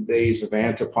 even in the days of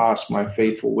Antipas, my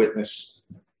faithful witness,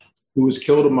 who was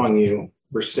killed among you,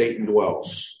 where Satan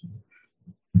dwells.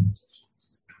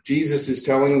 Jesus is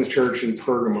telling the church in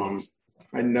Pergamum,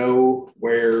 I know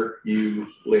where you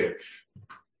live.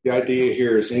 The idea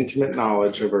here is intimate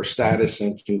knowledge of our status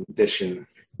and condition.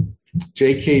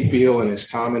 J.K. Beale, in his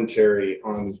commentary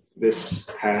on this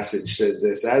passage, says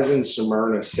this: as in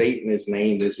Smyrna, Satan is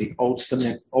named as the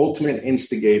ultimate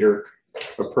instigator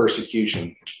of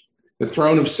persecution. The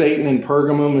throne of Satan in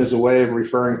Pergamum is a way of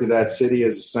referring to that city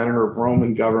as a center of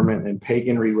Roman government and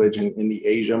pagan religion in the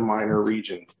Asia Minor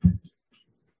region.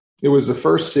 It was the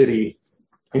first city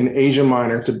in Asia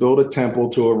Minor to build a temple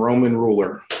to a Roman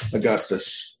ruler,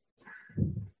 Augustus,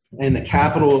 and the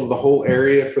capital of the whole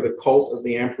area for the cult of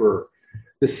the emperor.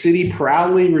 The city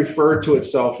proudly referred to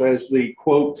itself as the,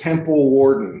 quote, temple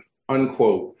warden,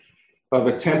 unquote, of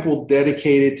a temple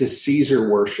dedicated to Caesar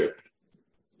worship.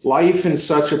 Life in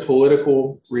such a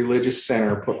political religious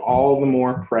center put all the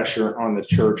more pressure on the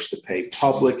church to pay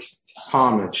public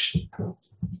homage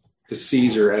to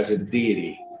Caesar as a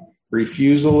deity,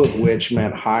 refusal of which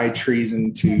meant high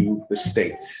treason to the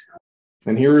state.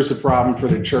 And here is the problem for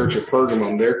the church of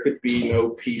Pergamum. There could be no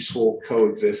peaceful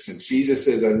coexistence. Jesus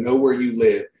says, I know where you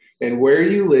live. And where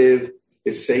you live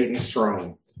is Satan's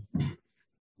throne.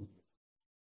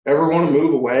 Ever want to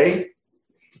move away?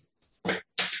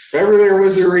 If ever there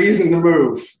was a reason to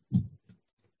move,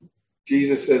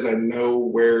 Jesus says, I know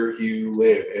where you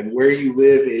live. And where you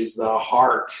live is the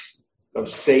heart of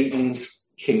Satan's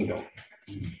kingdom.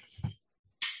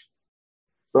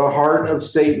 The heart of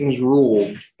Satan's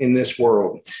rule in this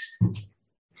world.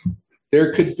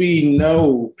 There could be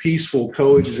no peaceful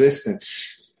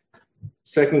coexistence.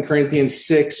 2 Corinthians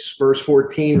 6, verse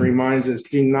 14 reminds us,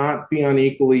 do not be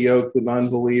unequally yoked with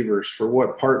unbelievers. For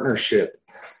what partnership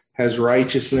has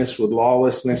righteousness with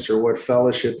lawlessness, or what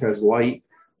fellowship has light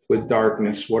with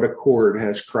darkness? What accord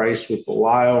has Christ with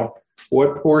Belial?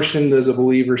 What portion does a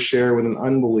believer share with an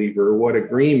unbeliever? What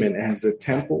agreement has the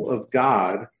temple of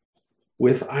God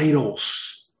with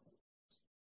idols?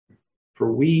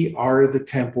 for we are the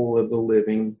temple of the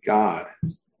living God.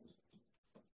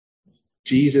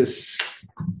 Jesus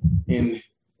in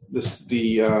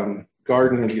the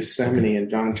Garden of Gethsemane in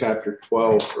John chapter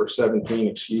 12 or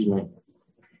 17,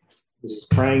 is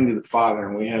praying to the Father,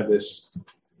 and we have this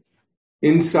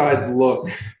inside look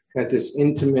at this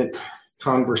intimate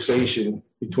conversation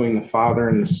between the Father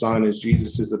and the Son as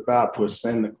Jesus is about to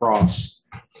ascend the cross.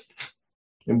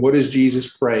 And what does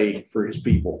Jesus pray for his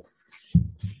people?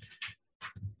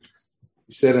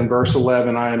 He said in verse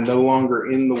 11, I am no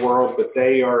longer in the world, but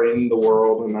they are in the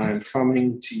world, and I am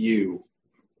coming to you.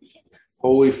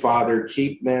 Holy Father,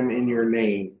 keep them in your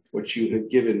name, which you have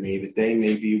given me, that they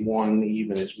may be one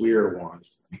even as we are one.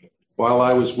 While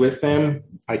I was with them,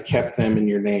 I kept them in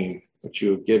your name, which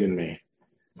you have given me.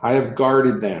 I have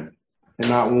guarded them, and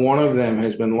not one of them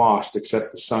has been lost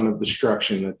except the son of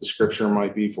destruction, that the scripture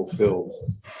might be fulfilled.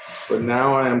 But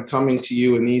now I am coming to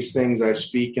you, and these things I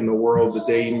speak in the world, that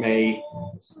they may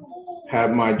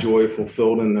have my joy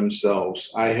fulfilled in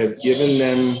themselves. I have given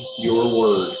them your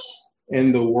word,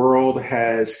 and the world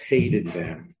has hated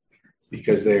them,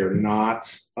 because they are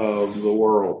not of the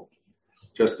world,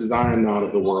 just as I am not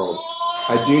of the world.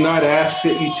 I do not ask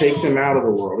that you take them out of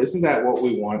the world. Isn't that what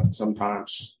we want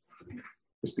sometimes?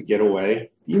 Just to get away.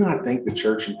 Do you not think the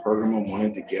church in Pergamum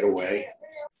wanted to get away?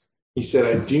 He said,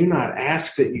 I do not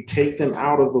ask that you take them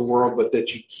out of the world, but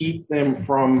that you keep them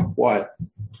from what?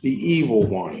 The evil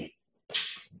one.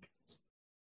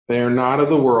 They are not of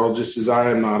the world, just as I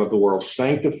am not of the world.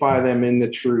 Sanctify them in the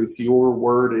truth. Your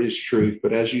word is truth.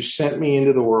 But as you sent me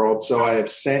into the world, so I have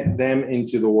sent them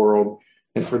into the world.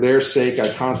 And for their sake,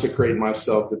 I consecrate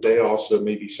myself, that they also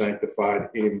may be sanctified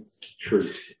in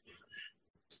truth.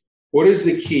 What is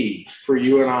the key for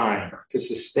you and I to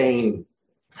sustain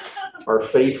our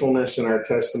faithfulness and our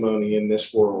testimony in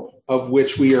this world, of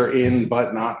which we are in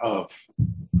but not of?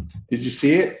 Did you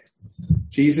see it?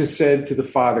 Jesus said to the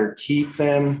Father, keep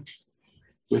them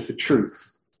with the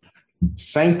truth.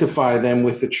 Sanctify them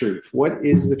with the truth. What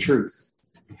is the truth?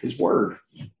 His word.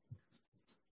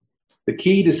 The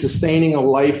key to sustaining a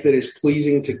life that is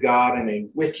pleasing to God in a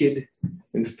wicked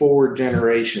and forward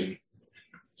generation,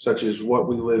 such as what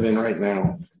we live in right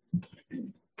now.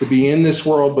 To be in this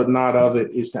world but not of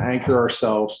it is to anchor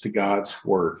ourselves to God's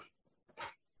word.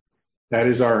 That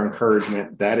is our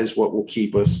encouragement. That is what will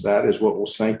keep us. That is what will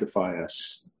sanctify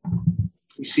us.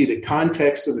 You see, the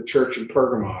context of the church in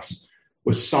Pergamos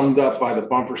was summed up by the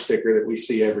bumper sticker that we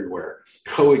see everywhere.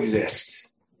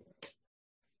 Coexist.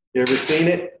 You ever seen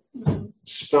it?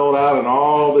 Spelled out in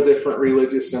all the different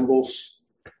religious symbols.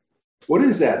 What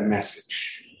is that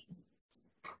message?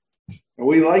 And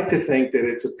we like to think that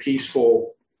it's a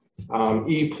peaceful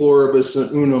e pluribus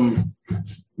unum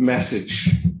message.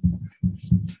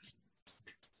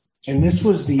 And this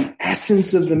was the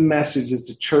essence of the message that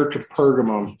the church of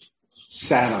Pergamum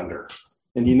sat under.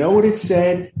 And you know what it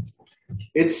said?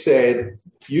 It said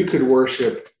you could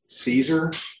worship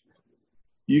Caesar.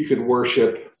 You could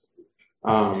worship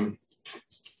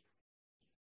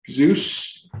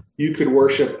Zeus. You could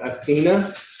worship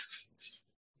Athena,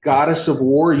 goddess of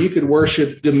war. You could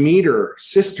worship Demeter,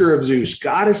 sister of Zeus,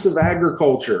 goddess of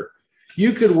agriculture.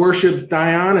 You could worship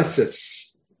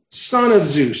Dionysus, son of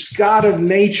Zeus, god of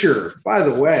nature. By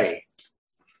the way,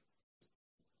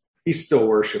 he's still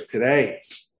worshipped today.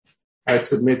 I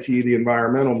submit to you the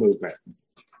environmental movement,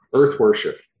 earth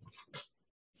worship.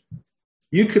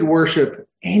 You could worship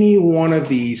any one of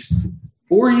these,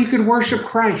 or you could worship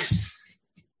Christ.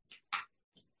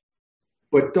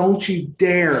 But don't you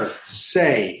dare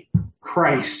say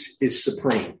Christ is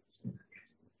supreme.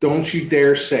 Don't you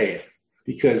dare say it,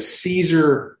 because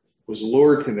Caesar was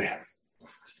Lord to them.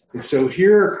 And so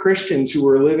here are Christians who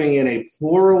are living in a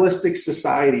pluralistic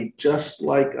society just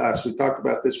like us. We talked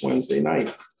about this Wednesday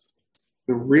night.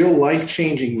 The real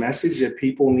life-changing message that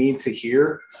people need to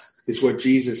hear is what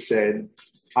Jesus said,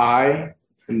 I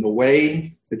am the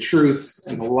way, the truth,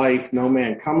 and the life. No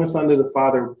man cometh unto the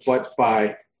Father but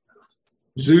by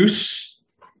Zeus,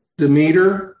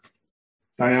 Demeter,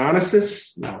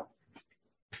 Dionysus. No.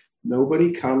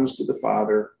 Nobody comes to the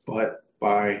Father but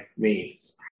by me.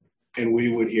 And we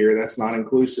would hear that's not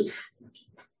inclusive.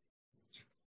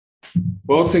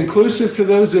 Well, it's inclusive to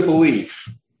those that believe.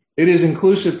 It is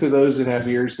inclusive to those that have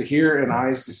ears to hear and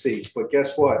eyes to see. But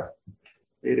guess what?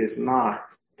 It is not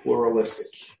pluralistic.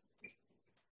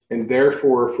 And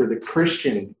therefore, for the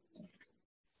Christian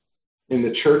in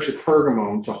the church at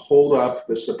Pergamum to hold up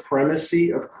the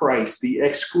supremacy of Christ, the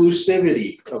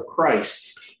exclusivity of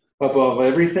Christ above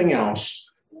everything else,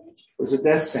 was a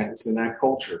death sentence in that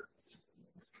culture.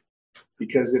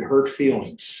 Because it hurt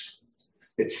feelings.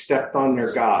 It stepped on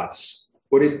their gods.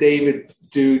 What did David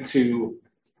do to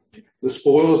the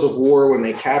spoils of war when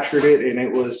they captured it and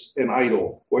it was an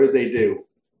idol? What did they do?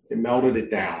 They melted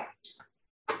it down.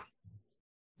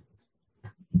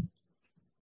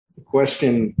 The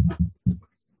question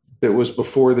that was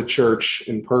before the church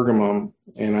in Pergamum,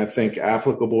 and I think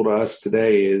applicable to us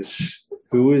today, is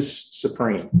who is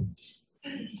supreme?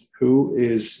 Who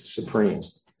is supreme?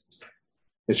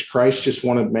 Is Christ just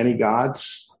one of many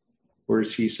gods, or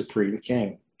is he supreme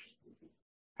king?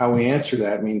 How we answer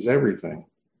that means everything.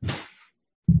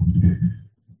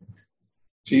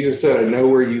 Jesus said, I know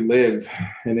where you live,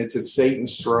 and it's at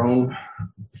Satan's throne.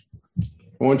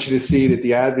 I want you to see that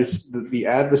the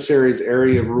adversary's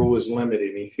area of rule is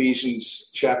limited.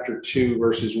 Ephesians chapter 2,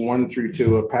 verses 1 through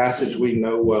 2, a passage we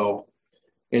know well.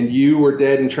 And you were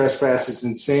dead in trespasses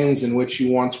and sins in which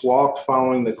you once walked,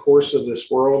 following the course of this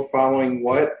world, following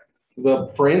what? The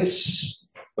prince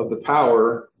of the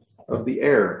power of the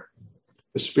air,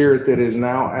 the spirit that is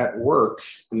now at work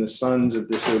in the sons of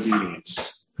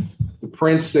disobedience. The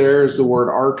prince there is the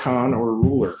word archon, or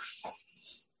ruler.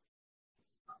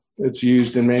 It's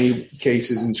used in many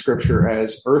cases in Scripture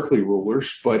as earthly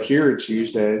rulers, but here it's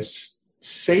used as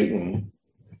Satan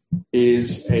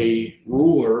is a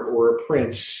ruler or a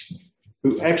prince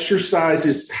who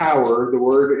exercises power. The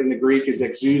word in the Greek is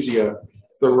exousia,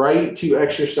 the right to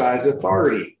exercise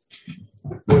authority.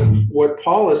 What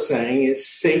Paul is saying is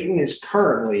Satan is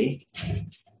currently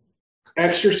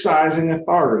exercising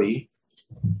authority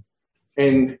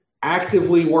and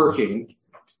actively working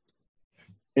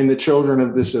in the children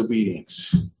of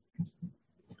disobedience.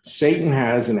 Satan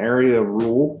has an area of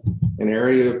rule, an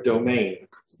area of domain.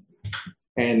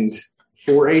 And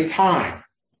for a time,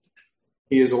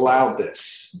 he has allowed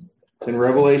this. In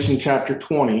Revelation chapter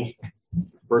 20,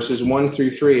 verses 1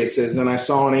 through 3, it says, Then I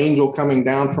saw an angel coming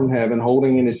down from heaven,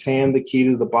 holding in his hand the key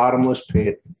to the bottomless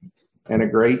pit and a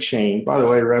great chain. By the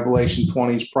way, Revelation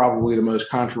 20 is probably the most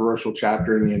controversial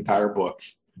chapter in the entire book,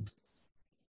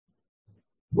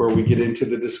 where we get into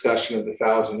the discussion of the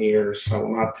 1,000 years. I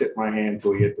will not tip my hand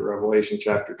until we get to Revelation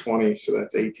chapter 20, so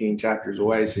that's 18 chapters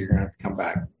away, so you're going to have to come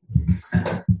back.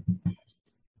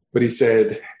 But he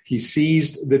said, he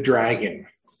seized the dragon,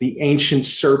 the ancient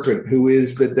serpent, who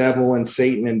is the devil and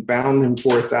Satan, and bound him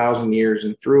for 1,000 years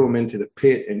and threw him into the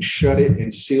pit and shut it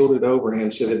and sealed it over him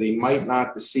so that he might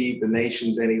not deceive the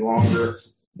nations any longer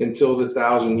until the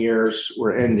 1,000 years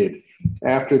were ended.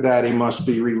 After that, he must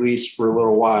be released for a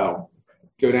little while.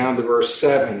 Go down to verse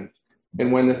 7.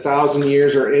 And when the 1,000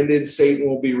 years are ended, Satan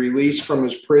will be released from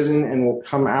his prison and will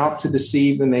come out to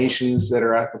deceive the nations that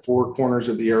are at the four corners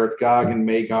of the earth, Gog and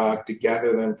Magog, to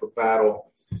gather them for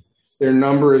battle. Their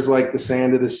number is like the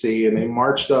sand of the sea, and they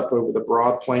marched up over the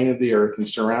broad plain of the earth and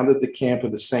surrounded the camp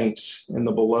of the saints in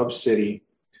the beloved city.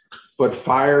 But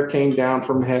fire came down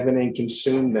from heaven and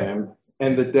consumed them,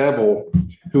 and the devil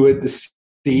who had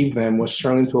deceived them was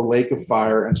thrown into a lake of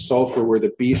fire and sulfur where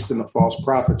the beast and the false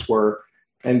prophets were,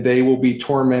 and they will be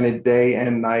tormented day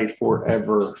and night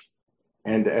forever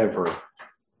and ever.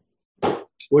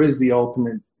 What is the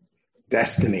ultimate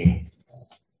destiny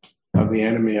of the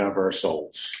enemy of our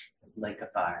souls? Lake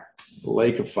of fire. The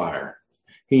lake of fire.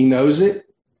 He knows it.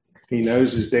 He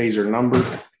knows his days are numbered.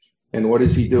 And what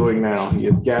is he doing now? He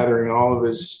is gathering all of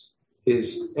his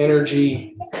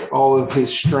energy, all of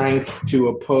his strength to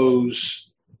oppose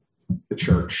the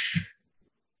church.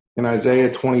 In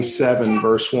Isaiah 27,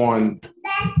 verse 1,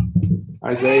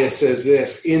 Isaiah says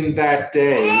this, In that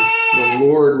day, the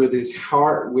Lord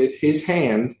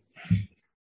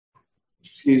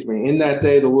in that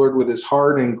day, the Lord with his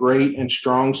hard and great and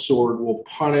strong sword will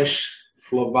punish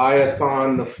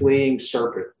Leviathan, the fleeing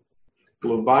serpent,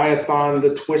 Leviathan,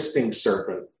 the twisting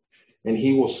serpent, and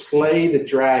he will slay the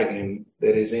dragon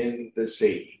that is in the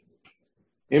sea.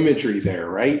 Imagery there,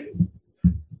 right?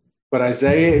 But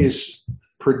Isaiah is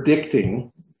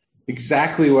predicting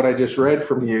exactly what I just read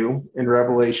from you in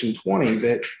Revelation 20,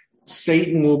 that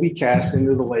Satan will be cast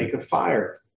into the lake of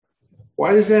fire.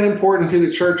 Why is that important to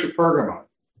the church of Pergamum?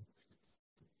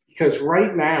 Because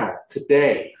right now,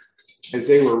 today, as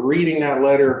they were reading that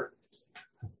letter,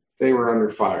 they were under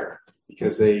fire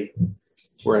because they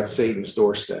were at Satan's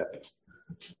doorstep.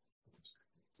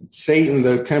 Satan,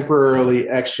 though temporarily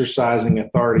exercising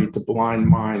authority to blind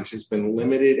minds, has been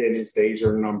limited and his days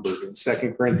are numbered. In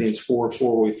 2 Corinthians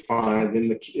 4:4, we find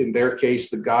in their case,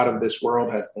 the God of this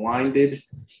world hath blinded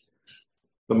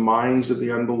the minds of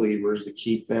the unbelievers to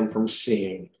keep them from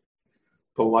seeing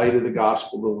the light of the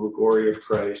gospel of the glory of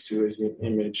Christ, who is the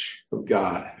image of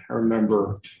God. I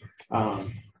remember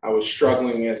I was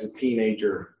struggling as a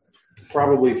teenager,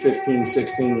 probably 15,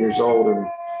 16 years old, and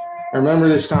I remember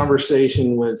this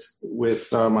conversation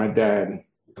with my dad,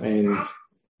 and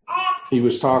he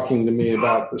was talking to me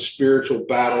about the spiritual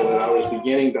battle that I was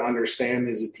beginning to understand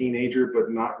as a teenager,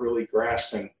 but not really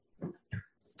grasping.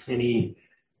 And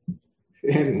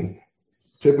in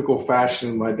typical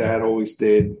fashion, my dad always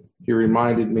did, he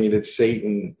reminded me that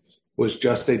Satan was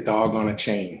just a dog on a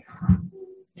chain.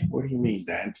 What do you mean,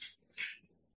 Dad?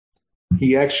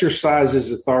 He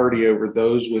exercises authority over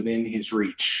those within his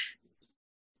reach,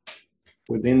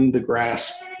 within the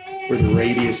grasp or the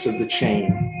radius of the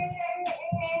chain.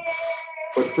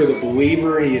 But for the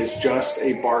believer, he is just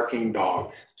a barking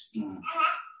dog.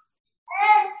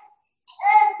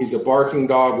 He's a barking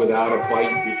dog without a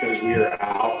bite because we are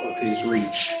out of his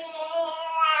reach.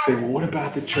 You say, well, what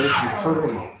about the church in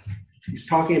Pergamum? He's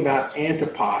talking about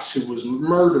Antipas, who was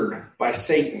murdered by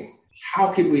Satan.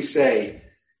 How could we say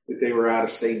that they were out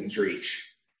of Satan's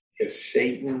reach? Because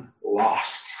Satan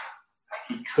lost.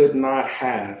 He could not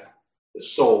have the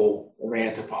soul of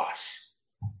Antipas.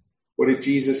 What did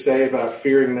Jesus say about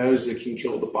fearing those that can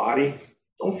kill the body?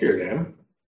 Don't fear them,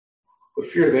 but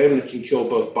fear them that can kill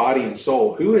both body and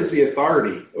soul. Who has the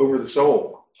authority over the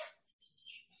soul?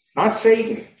 Not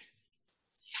Satan.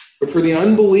 But for the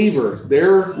unbeliever,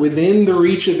 they're within the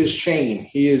reach of his chain.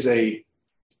 He is a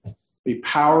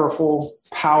powerful,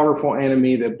 powerful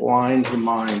enemy that blinds the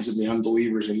minds of the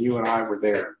unbelievers. And you and I were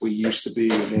there. We used to be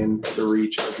within the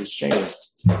reach of his chain.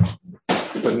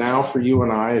 But now for you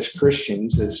and I as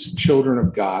Christians, as children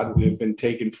of God, we have been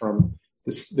taken from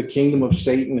the kingdom of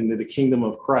Satan into the kingdom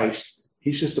of Christ.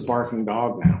 He's just a barking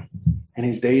dog now, and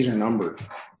his days are numbered.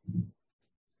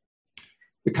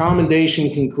 The commendation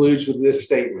concludes with this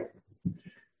statement.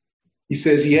 He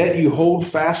says, yet you hold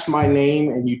fast my name,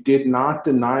 and you did not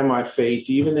deny my faith,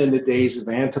 even in the days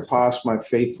of Antipas, my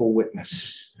faithful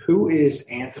witness. Who is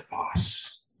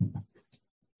Antipas?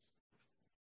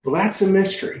 Well, that's a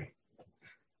mystery.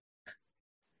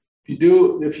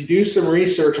 If you do some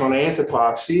research on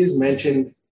Antipas, he is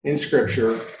mentioned in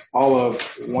Scripture all of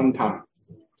one time.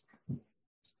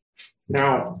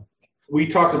 Now, we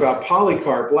talked about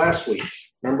Polycarp last week.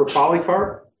 Remember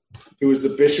Polycarp, who was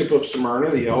the bishop of Smyrna,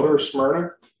 the elder of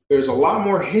Smyrna? There's a lot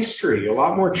more history, a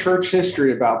lot more church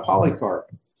history about Polycarp,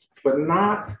 but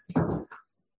not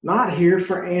here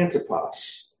for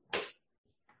Antipas.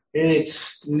 And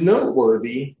it's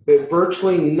noteworthy that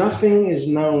virtually nothing is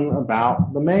known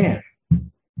about the man.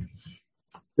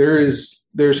 There's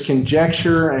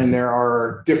conjecture, and there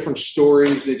are different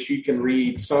stories that you can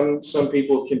read. Some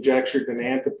people conjectured that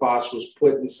Antipas was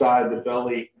put inside the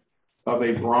belly of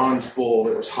a bronze bull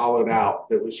that was hollowed out,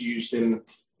 that was used in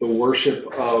the worship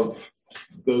of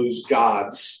those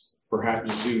gods,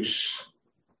 perhaps Zeus,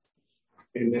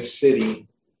 in this city,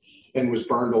 and was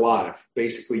burned alive,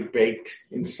 basically baked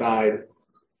inside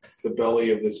the belly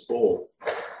of this bull.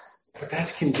 But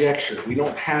that's conjecture. We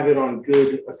don't have it on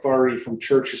good authority from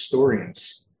church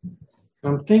historians. And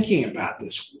I'm thinking about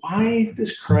this. Why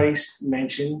does Christ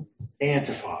mention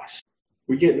Antipas?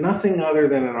 We get nothing other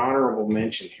than an honorable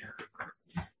mention here.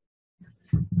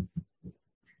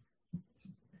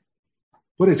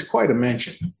 But it's quite a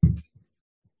mention.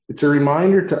 It's a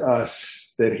reminder to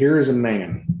us that here is a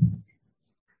man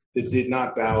that did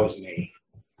not bow his knee.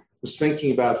 I was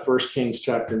thinking about 1 Kings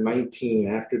chapter 19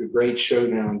 after the great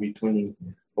showdown between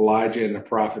Elijah and the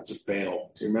prophets of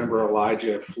Baal. Remember,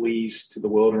 Elijah flees to the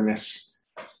wilderness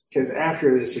because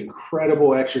after this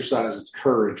incredible exercise of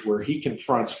courage where he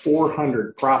confronts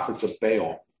 400 prophets of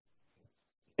Baal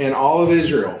and all of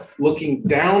Israel looking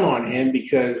down on him,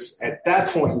 because at that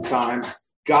point in time,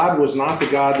 God was not the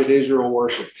God that Israel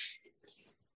worshiped.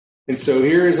 And so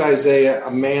here is Isaiah, a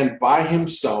man by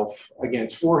himself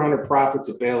against 400 prophets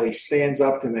of Baal. He stands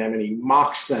up to them and he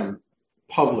mocks them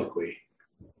publicly.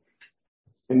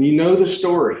 And you know the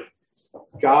story.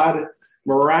 God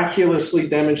miraculously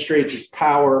demonstrates his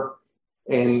power,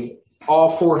 and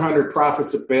all 400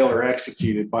 prophets of Baal are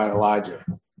executed by Elijah.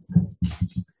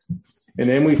 And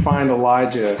then we find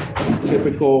Elijah, in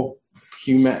typical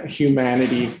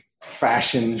humanity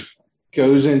fashion,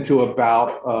 goes into a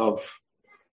bout of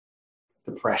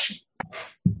depression.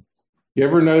 You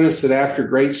ever notice that after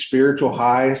great spiritual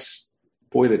highs,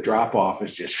 boy, the drop off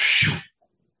is just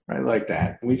right like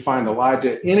that. And we find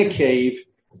Elijah in a cave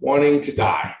wanting to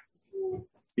die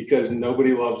because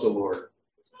nobody loves the Lord.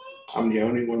 I'm the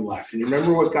only one left. And you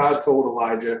remember what God told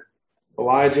Elijah?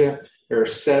 Elijah, there are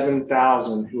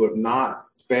 7,000 who have not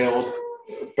bowed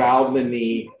the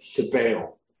knee to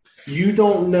Baal. You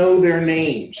don't know their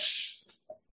names.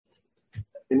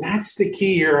 And that's the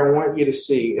key here I want you to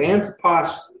see.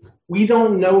 Antipas, we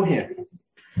don't know him.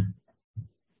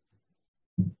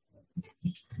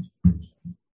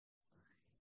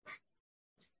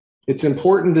 It's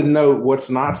important to note what's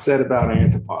not said about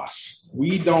Antipas.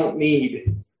 We don't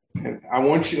need, and I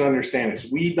want you to understand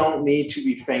this, we don't need to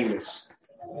be famous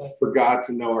for God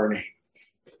to know our name.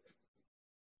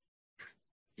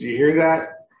 Do you hear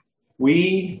that?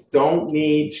 We don't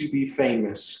need to be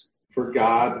famous for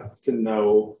God to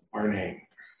know our name.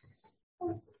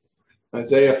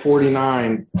 Isaiah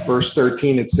 49, verse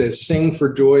 13, it says, "Sing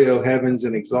for joy, O heavens,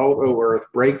 and exult, O earth.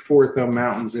 Break forth, O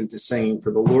mountains, into singing.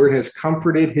 For the Lord has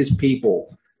comforted his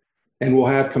people and will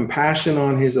have compassion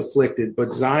on his afflicted.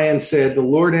 But Zion said, the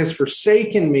Lord has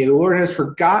forsaken me. The Lord has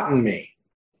forgotten me."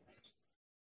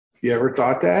 You ever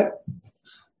thought that?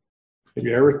 Have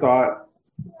you ever thought,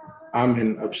 I'm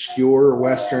in obscure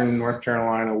western North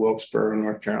Carolina, Wilkesboro,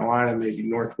 North Carolina, maybe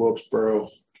North Wilkesboro,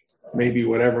 maybe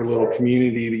whatever little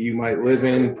community that you might live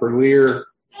in, Perlier,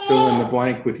 fill in the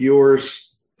blank with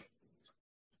yours.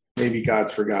 Maybe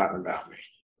God's forgotten about me.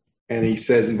 And he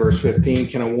says in verse 15,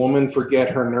 can a woman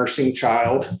forget her nursing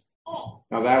child?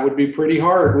 Now that would be pretty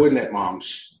hard, wouldn't it,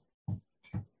 moms?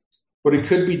 But it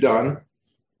could be done.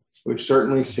 We've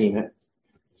certainly seen it.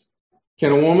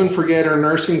 Can a woman forget her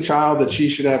nursing child that she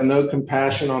should have no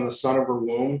compassion on the son of her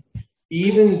womb?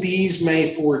 Even these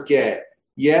may forget.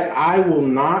 Yet I will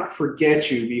not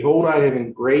forget you. Behold, I have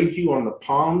engraved you on the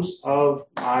palms of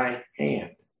my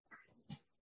hand.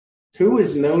 Who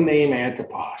is no name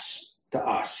Antipas to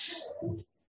us?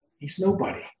 He's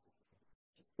nobody.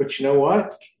 But you know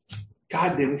what?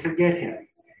 God didn't forget him.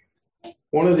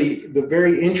 One of the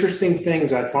very interesting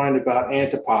things I find about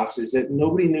Antipas is that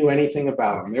nobody knew anything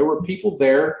about him. There were people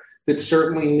there that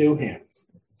certainly knew him.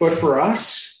 But for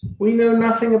us, we know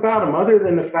nothing about him other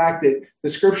than the fact that the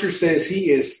scripture says he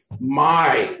is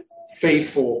my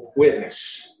faithful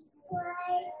witness.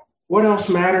 What else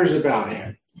matters about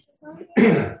him?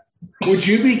 Would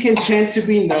you be content to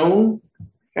be known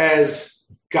as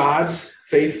God's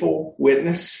faithful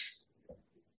witness?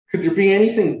 Could there be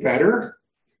anything better?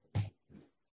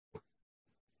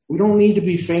 We don't need to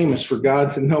be famous for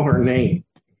God to know our name.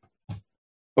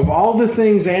 Of all the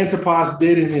things Antipas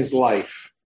did in his life,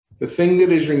 the thing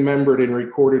that is remembered and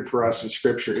recorded for us in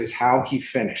Scripture is how he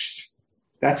finished.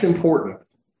 That's important.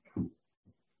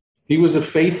 He was a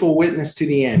faithful witness to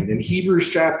the end. In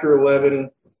Hebrews chapter 11,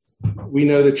 we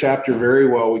know the chapter very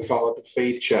well. We call it the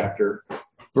faith chapter.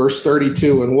 Verse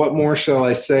 32, and what more shall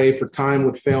I say, for time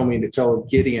would fail me to tell of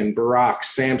Gideon, Barak,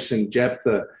 Samson,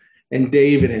 Jephthah, and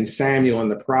David and Samuel and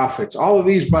the prophets. All of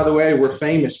these, by the way, were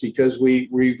famous because we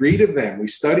read of them. We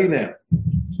study them.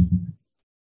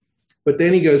 But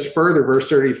then he goes further, verse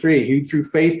 33, who through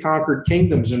faith conquered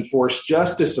kingdoms, enforced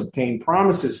justice, obtained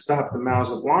promises, stopped the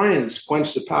mouths of lions,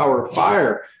 quenched the power of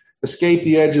fire, escaped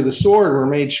the edge of the sword, were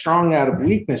made strong out of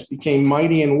weakness, became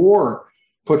mighty in war,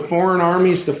 put foreign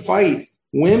armies to fight.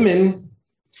 Women,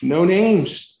 no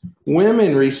names.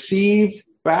 Women received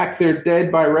back their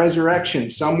dead by resurrection.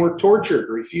 Some were tortured,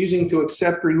 refusing to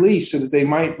accept release so that they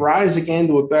might rise again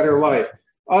to a better life.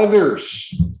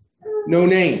 Others, no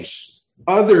names.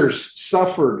 Others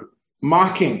suffered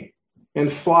mocking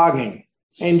and flogging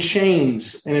and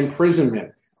chains and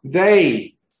imprisonment.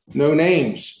 They, no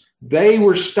names. They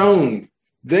were stoned.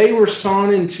 They were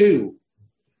sawn in two.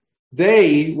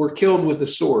 They were killed with the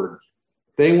sword.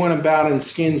 They went about in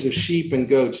skins of sheep and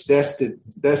goats,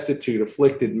 destitute,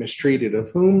 afflicted, mistreated, of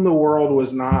whom the world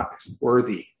was not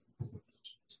worthy.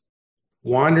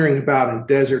 Wandering about in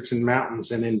deserts and mountains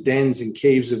and in dens and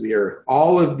caves of the earth.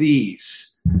 All of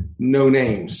these, no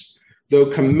names,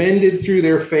 though commended through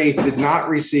their faith, did not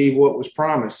receive what was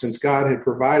promised, since God had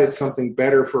provided something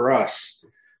better for us,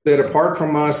 that apart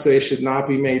from us, they should not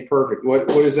be made perfect. What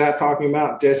is that talking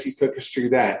about? Jesse took us through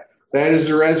that. That is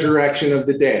the resurrection of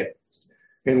the dead,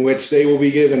 in which they will be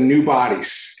given new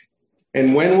bodies.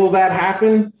 And when will that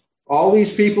happen? All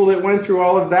these people that went through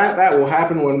all of that, that will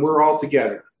happen when we're all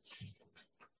together.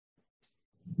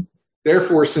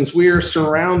 Therefore, since we are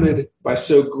surrounded by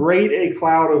so great a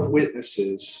cloud of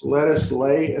witnesses, let us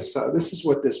lay aside, this is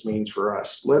what this means for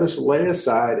us. Let us lay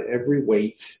aside every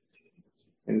weight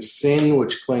and sin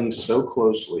which clings so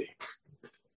closely.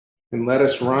 And let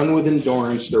us run with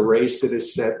endurance the race that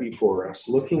is set before us,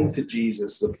 looking to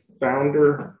Jesus, the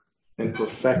founder and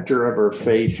perfecter of our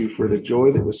faith, who for the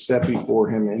joy that was set before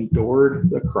him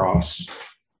endured the cross,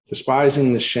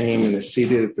 despising the shame, and is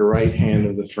seated at the right hand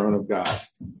of the throne of God.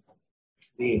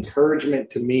 The encouragement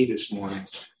to me this morning,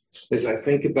 as I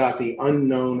think about the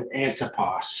unknown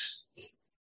Antipas,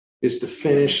 is to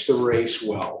finish the race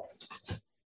well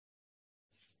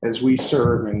as we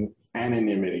serve in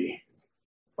anonymity.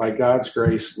 By God's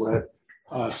grace, let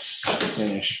us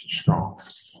finish strong.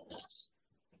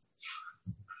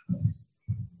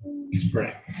 Let's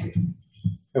pray.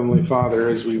 Heavenly Father,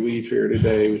 as we leave here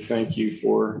today, we thank you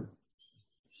for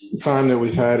the time that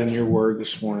we've had in your word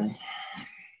this morning.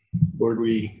 Lord,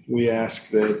 we ask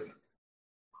that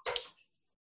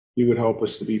you would help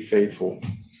us to be faithful.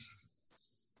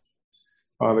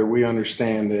 Father, we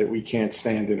understand that we can't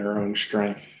stand in our own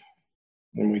strength,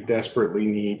 and we desperately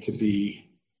need to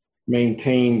be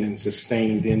maintained and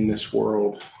sustained in this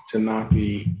world, to not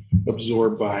be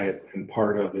absorbed by it and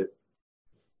part of it.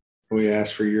 We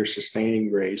ask for your sustaining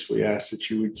grace. We ask that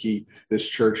you would keep this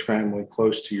church family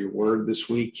close to your word this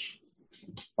week.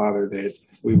 Father, that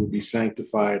we would be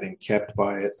sanctified and kept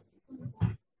by it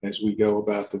as we go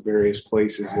about the various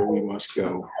places that we must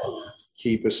go.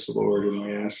 Keep us, Lord, and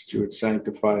we ask that you would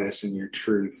sanctify us in your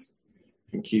truth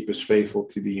and keep us faithful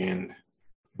to the end.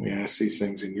 We ask these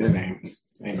things in your name.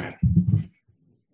 Amen.